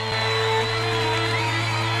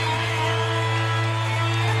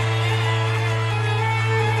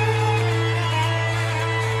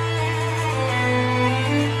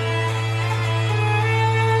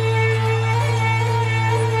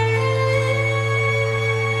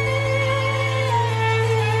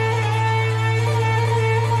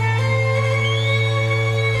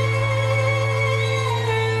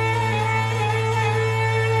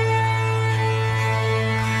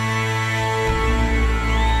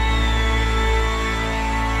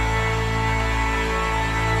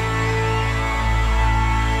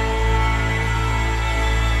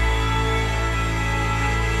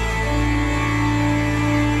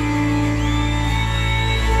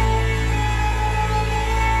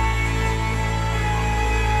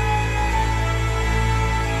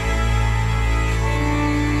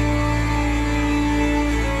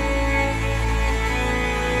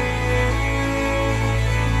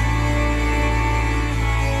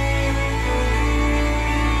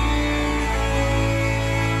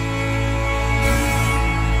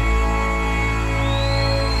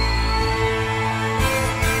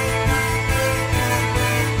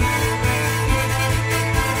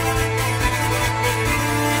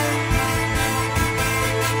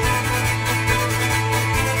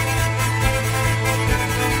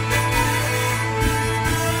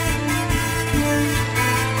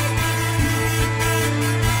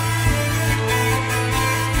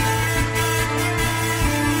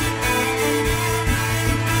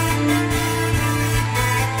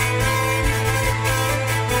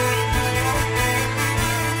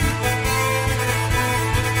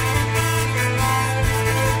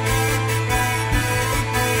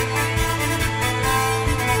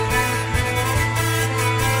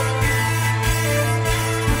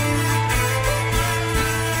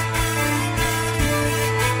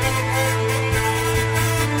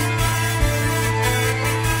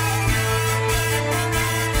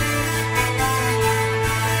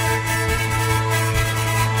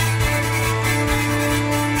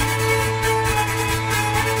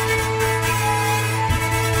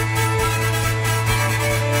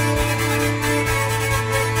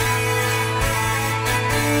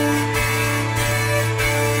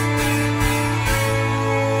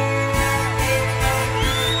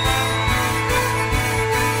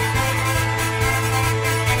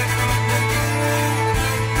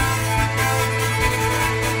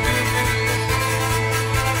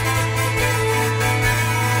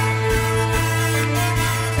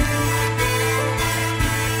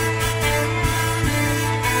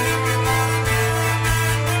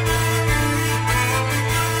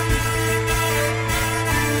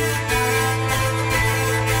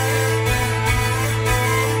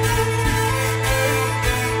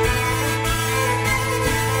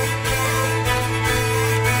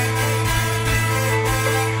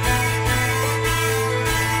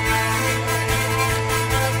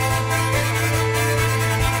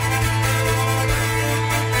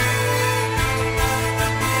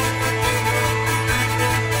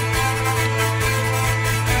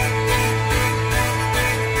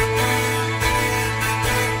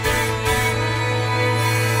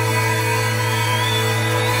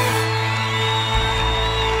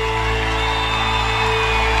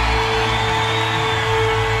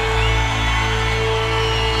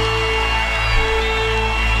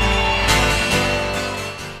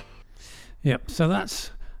 Yep, so that's,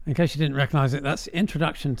 in case you didn't recognise it, that's the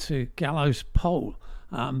introduction to Gallows Pole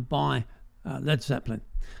by Led Zeppelin.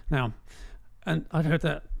 Now, and I'd heard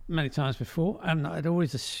that many times before, and I'd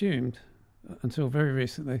always assumed, until very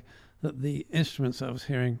recently, that the instruments I was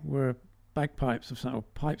hearing were bagpipes of some, or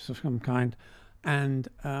pipes of some kind, and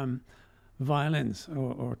violins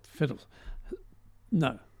or fiddles.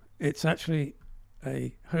 No, it's actually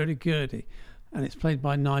a hurdy-gurdy, and it's played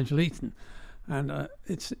by Nigel Eaton. And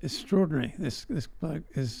it's extraordinary. This bloke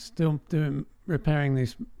is still repairing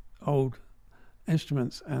these old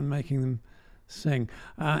instruments and making them sing.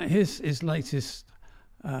 His latest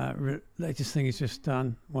thing he's just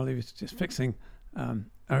done while he was just fixing a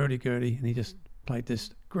hurdy-gurdy, and he just played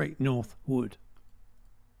this Great North Wood.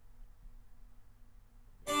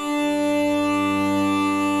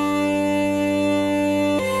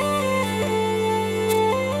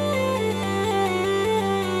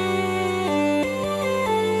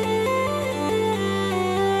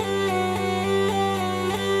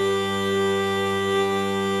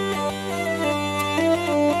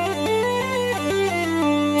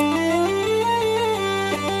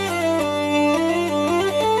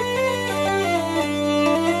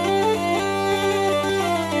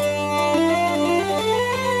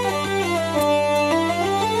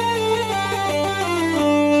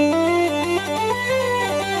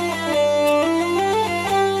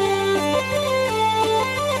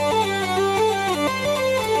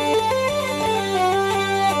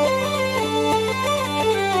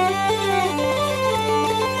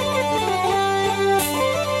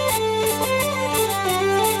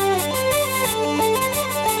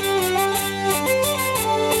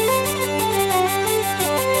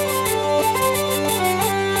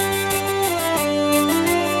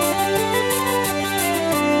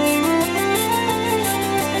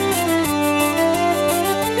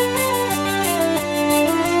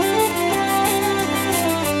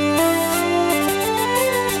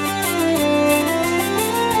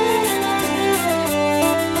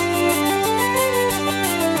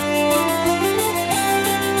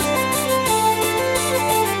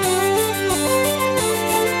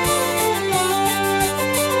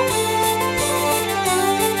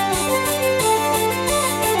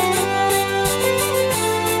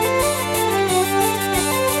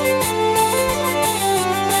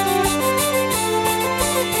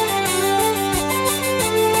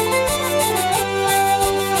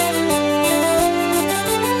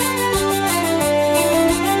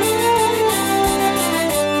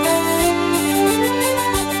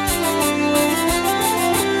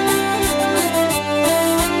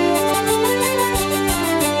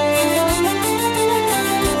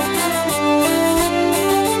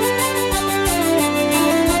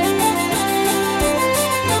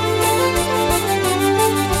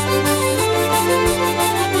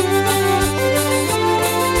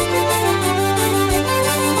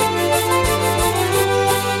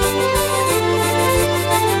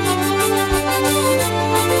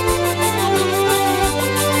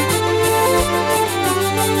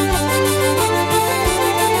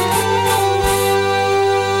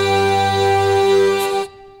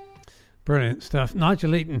 Brilliant stuff.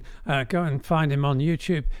 Nigel Eaton, go and find him on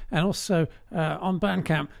YouTube and also on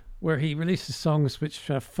Bandcamp, where he releases songs which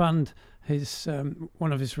fund his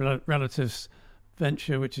one of his relatives'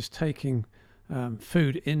 venture, which is taking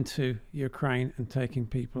food into Ukraine and taking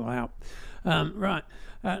people out.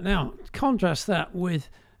 Now, contrast that with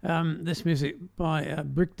this music by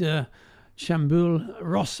Brigda Shamboul,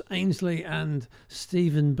 Ross Ainsley and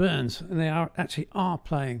Stephen Burns. And they actually are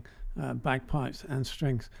playing bagpipes and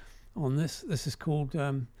strings on this. This is called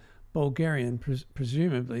Bulgarian,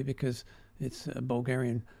 presumably because it's a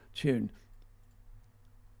Bulgarian tune.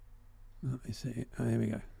 Let me see. Oh, here we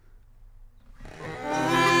go.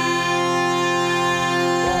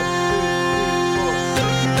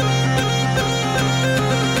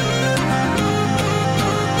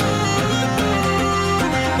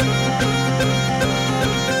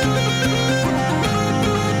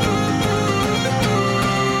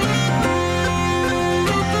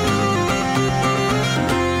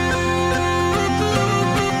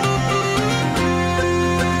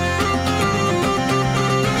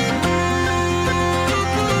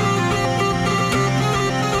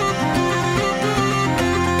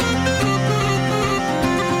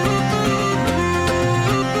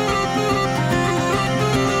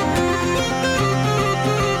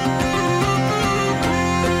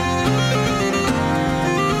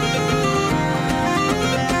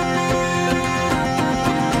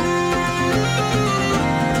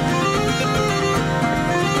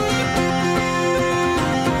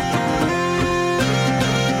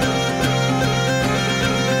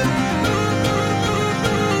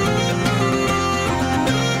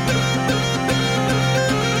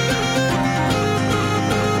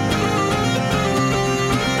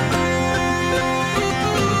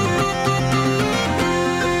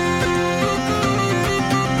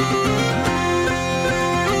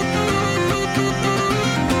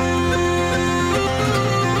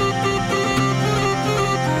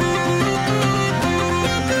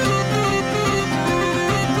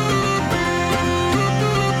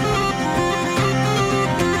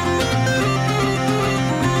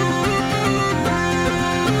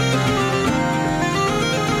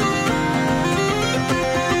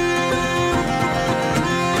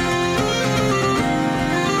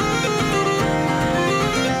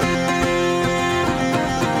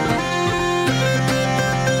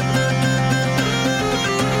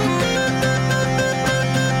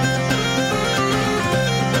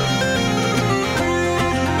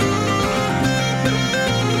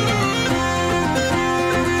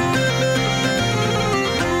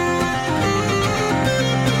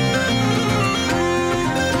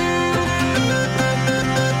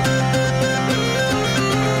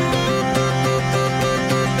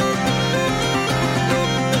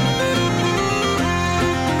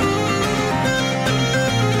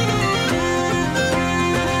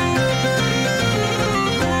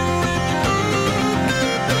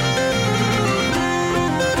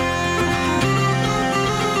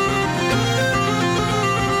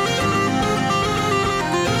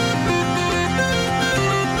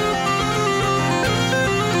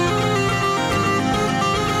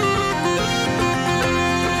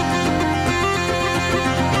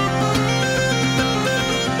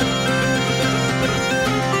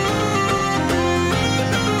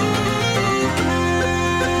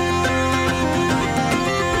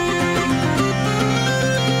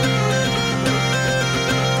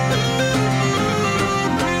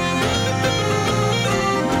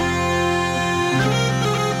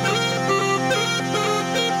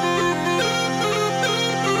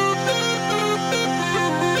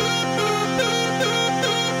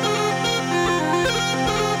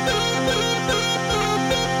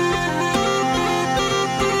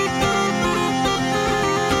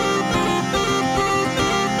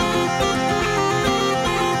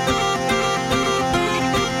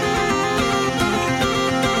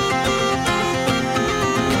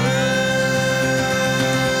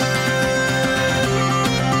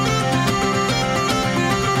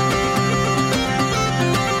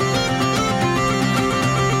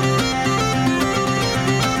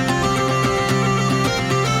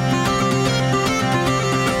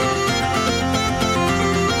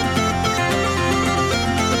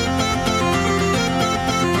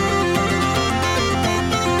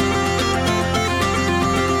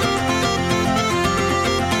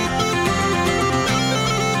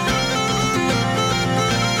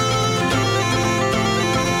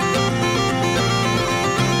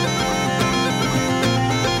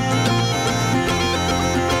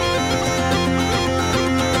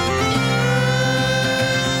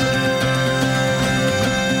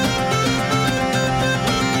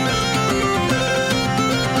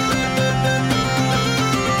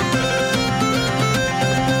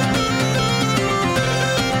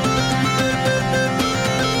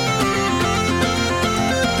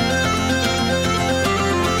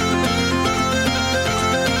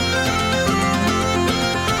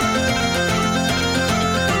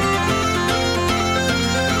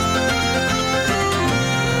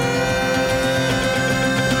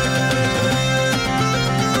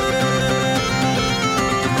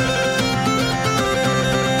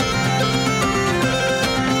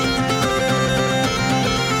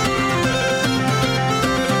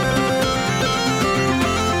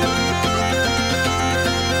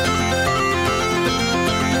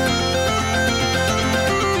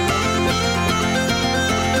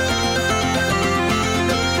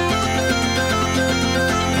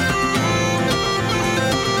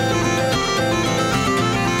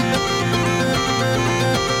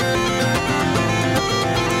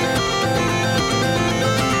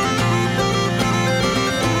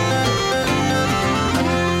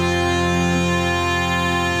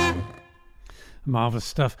 marvellous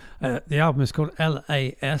stuff. The album is called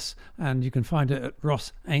LAS, and you can find it at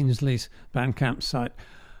Ross Ainsley's Bandcamp site.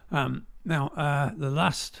 Now, the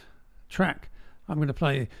last track I'm going to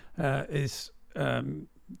play is,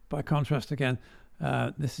 by contrast again,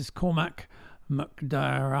 this is Cormac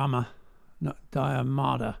McDiarmada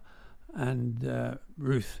and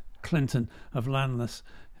Ruth Clinton of Landless.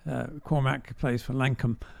 Cormac plays for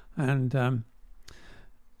Lankum, and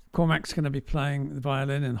Cormac's going to be playing the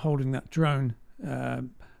violin and holding that drone.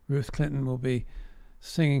 Ruth Clinton will be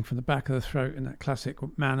singing from the back of the throat in that classic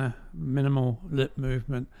manner, minimal lip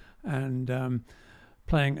movement, and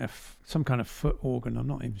playing some kind of foot organ. I'm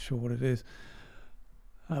not even sure what it is.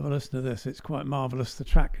 Have a listen to this. It's quite marvellous. The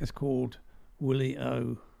track is called Willie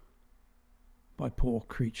O by Poor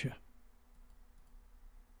Creature.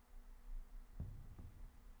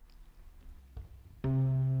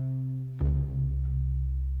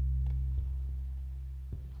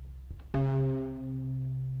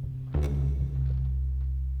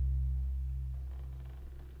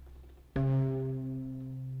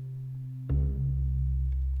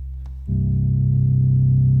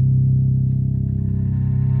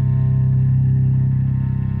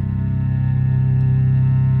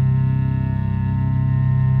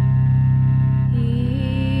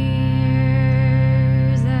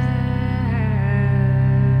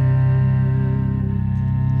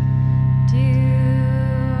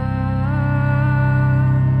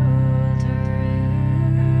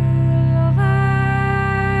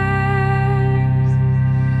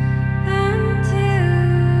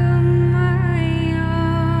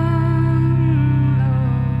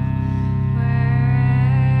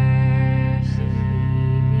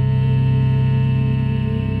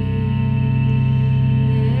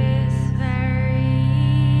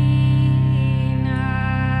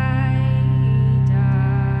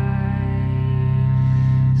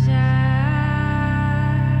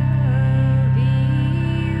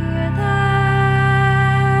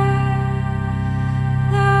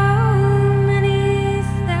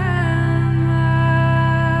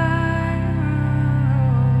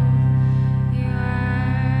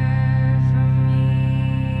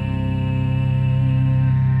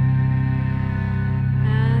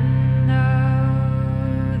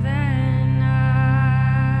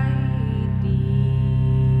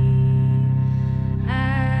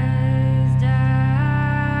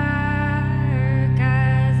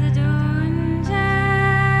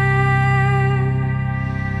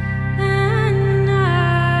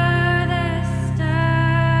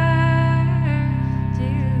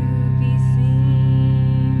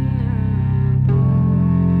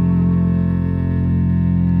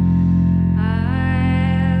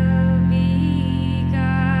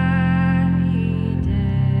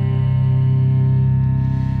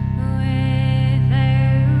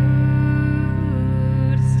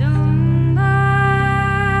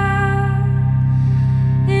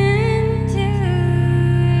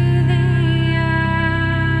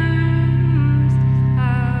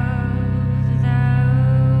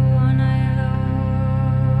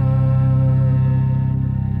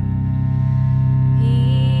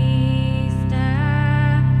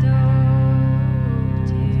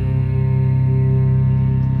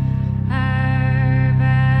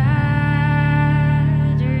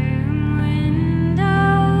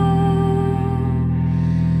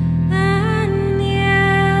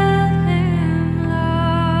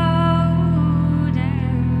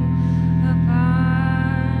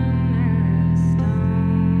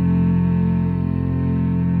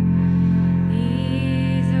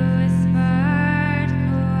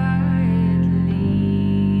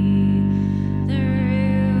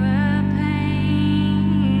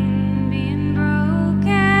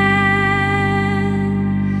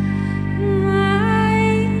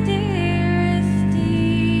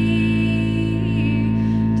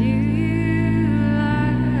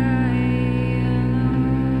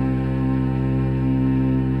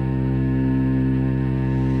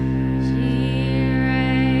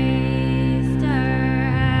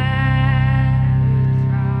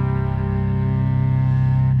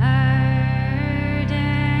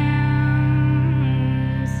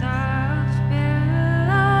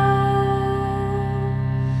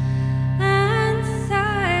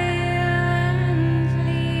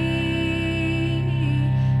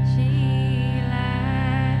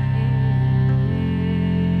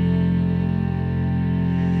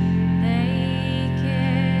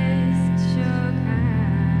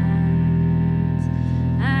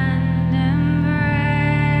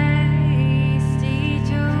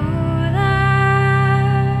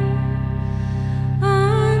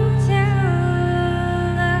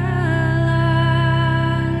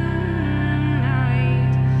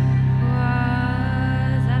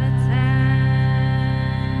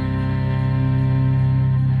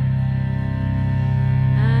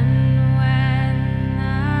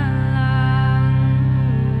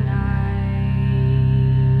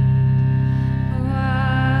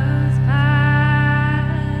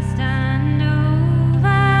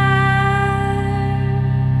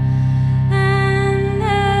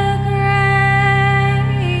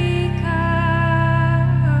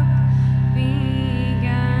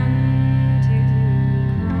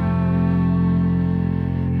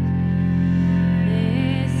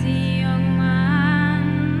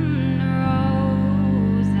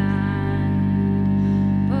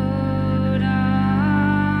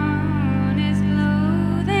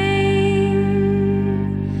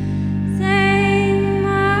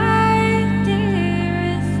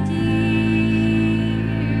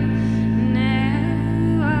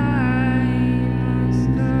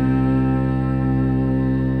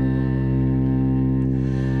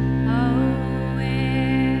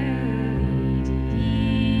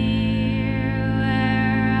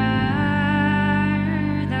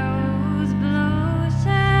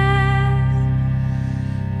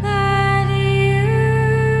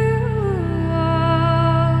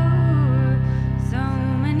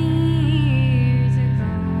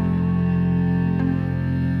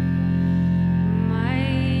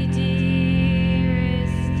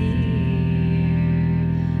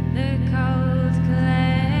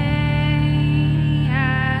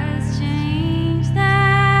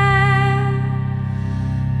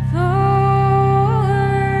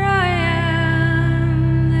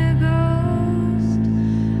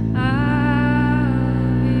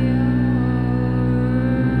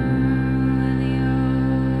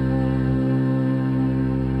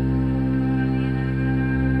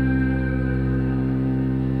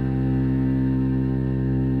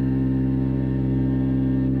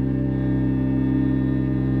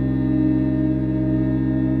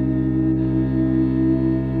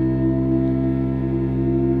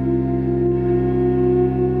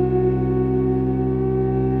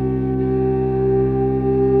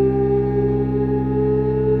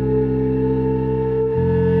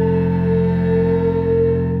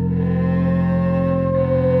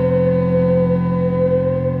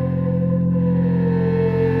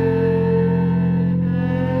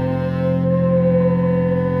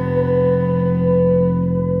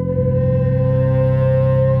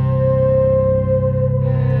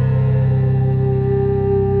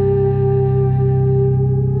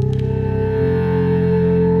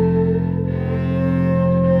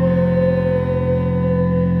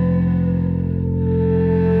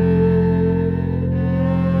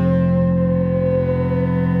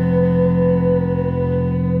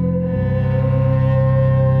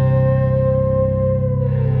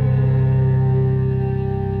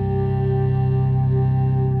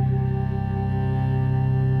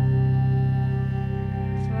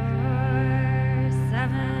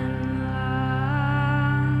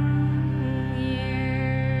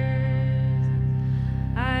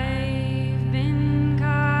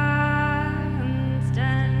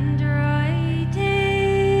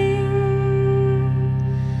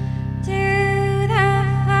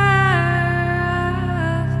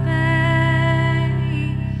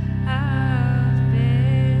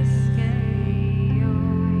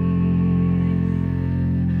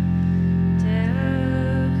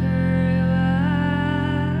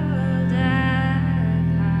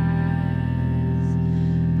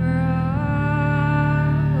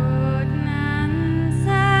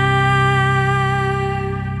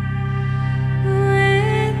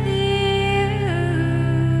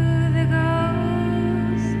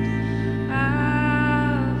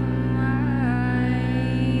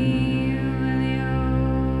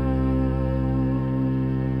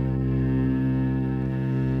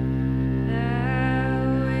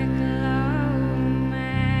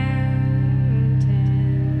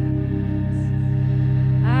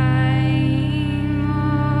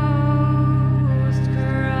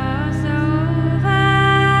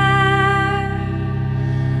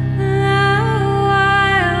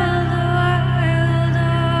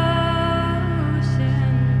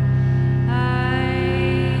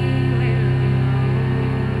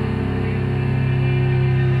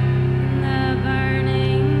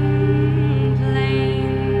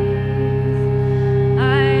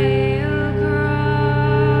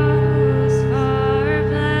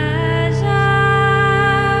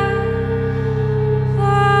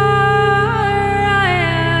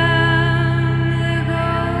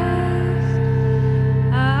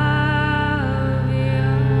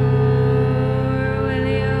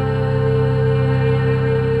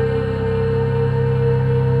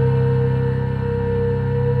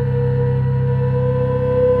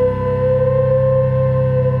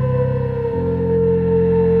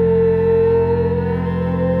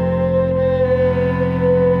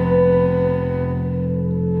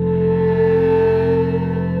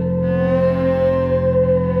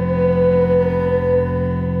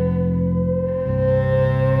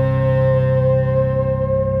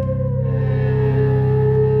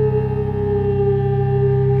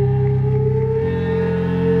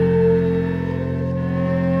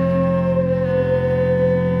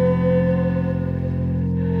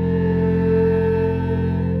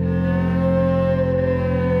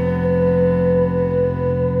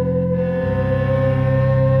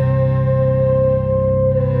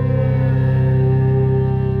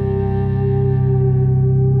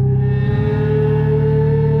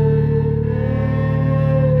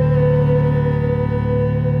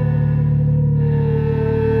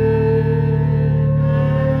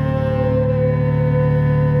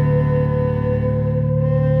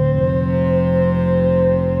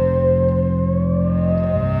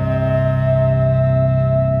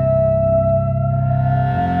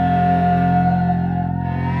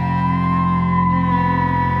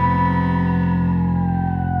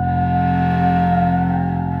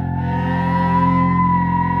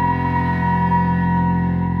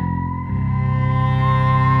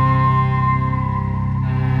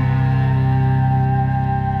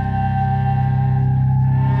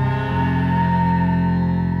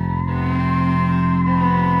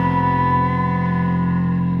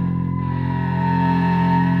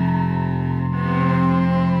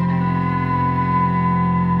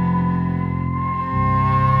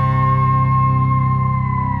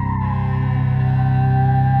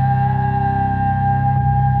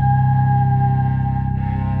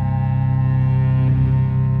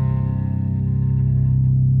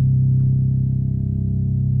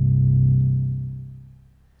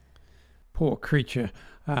 Poor Creature,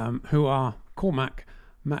 who are Cormac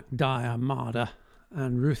McDiarmada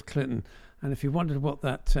and Ruth Clinton. And if you wondered what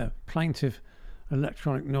that plaintive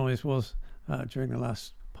electronic noise was during the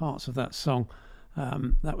last parts of that song,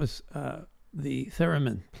 that was the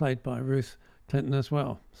theremin played by Ruth Clinton as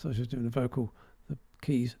well. So she's doing the vocal, the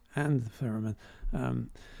keys, and the theremin.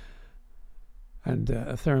 And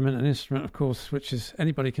a theremin, an instrument, of course, which is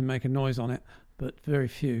anybody can make a noise on it, but very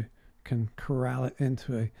few can corral it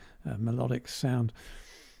into a melodic sound.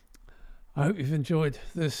 I hope you've enjoyed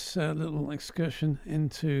this little excursion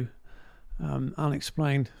into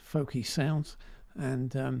unexplained folky sounds.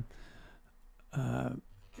 And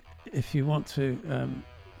if you want to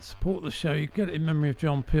support the show, you can go to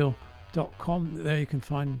inmemoryofjohnpeel.com. There you can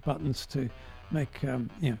find buttons to make,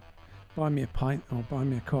 buy me a pint or buy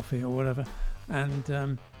me a coffee or whatever.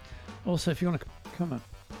 And also, if you want to become a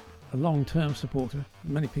long-term supporter,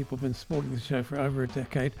 many people have been supporting the show for over a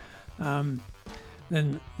decade, then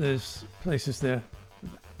there's places there,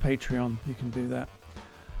 Patreon, you can do that.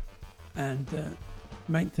 And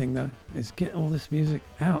main thing though is get all this music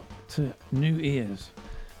out to new ears,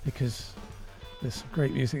 because there's some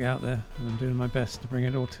great music out there and I'm doing my best to bring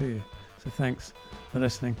it all to you. So thanks for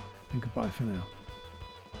listening and goodbye for now.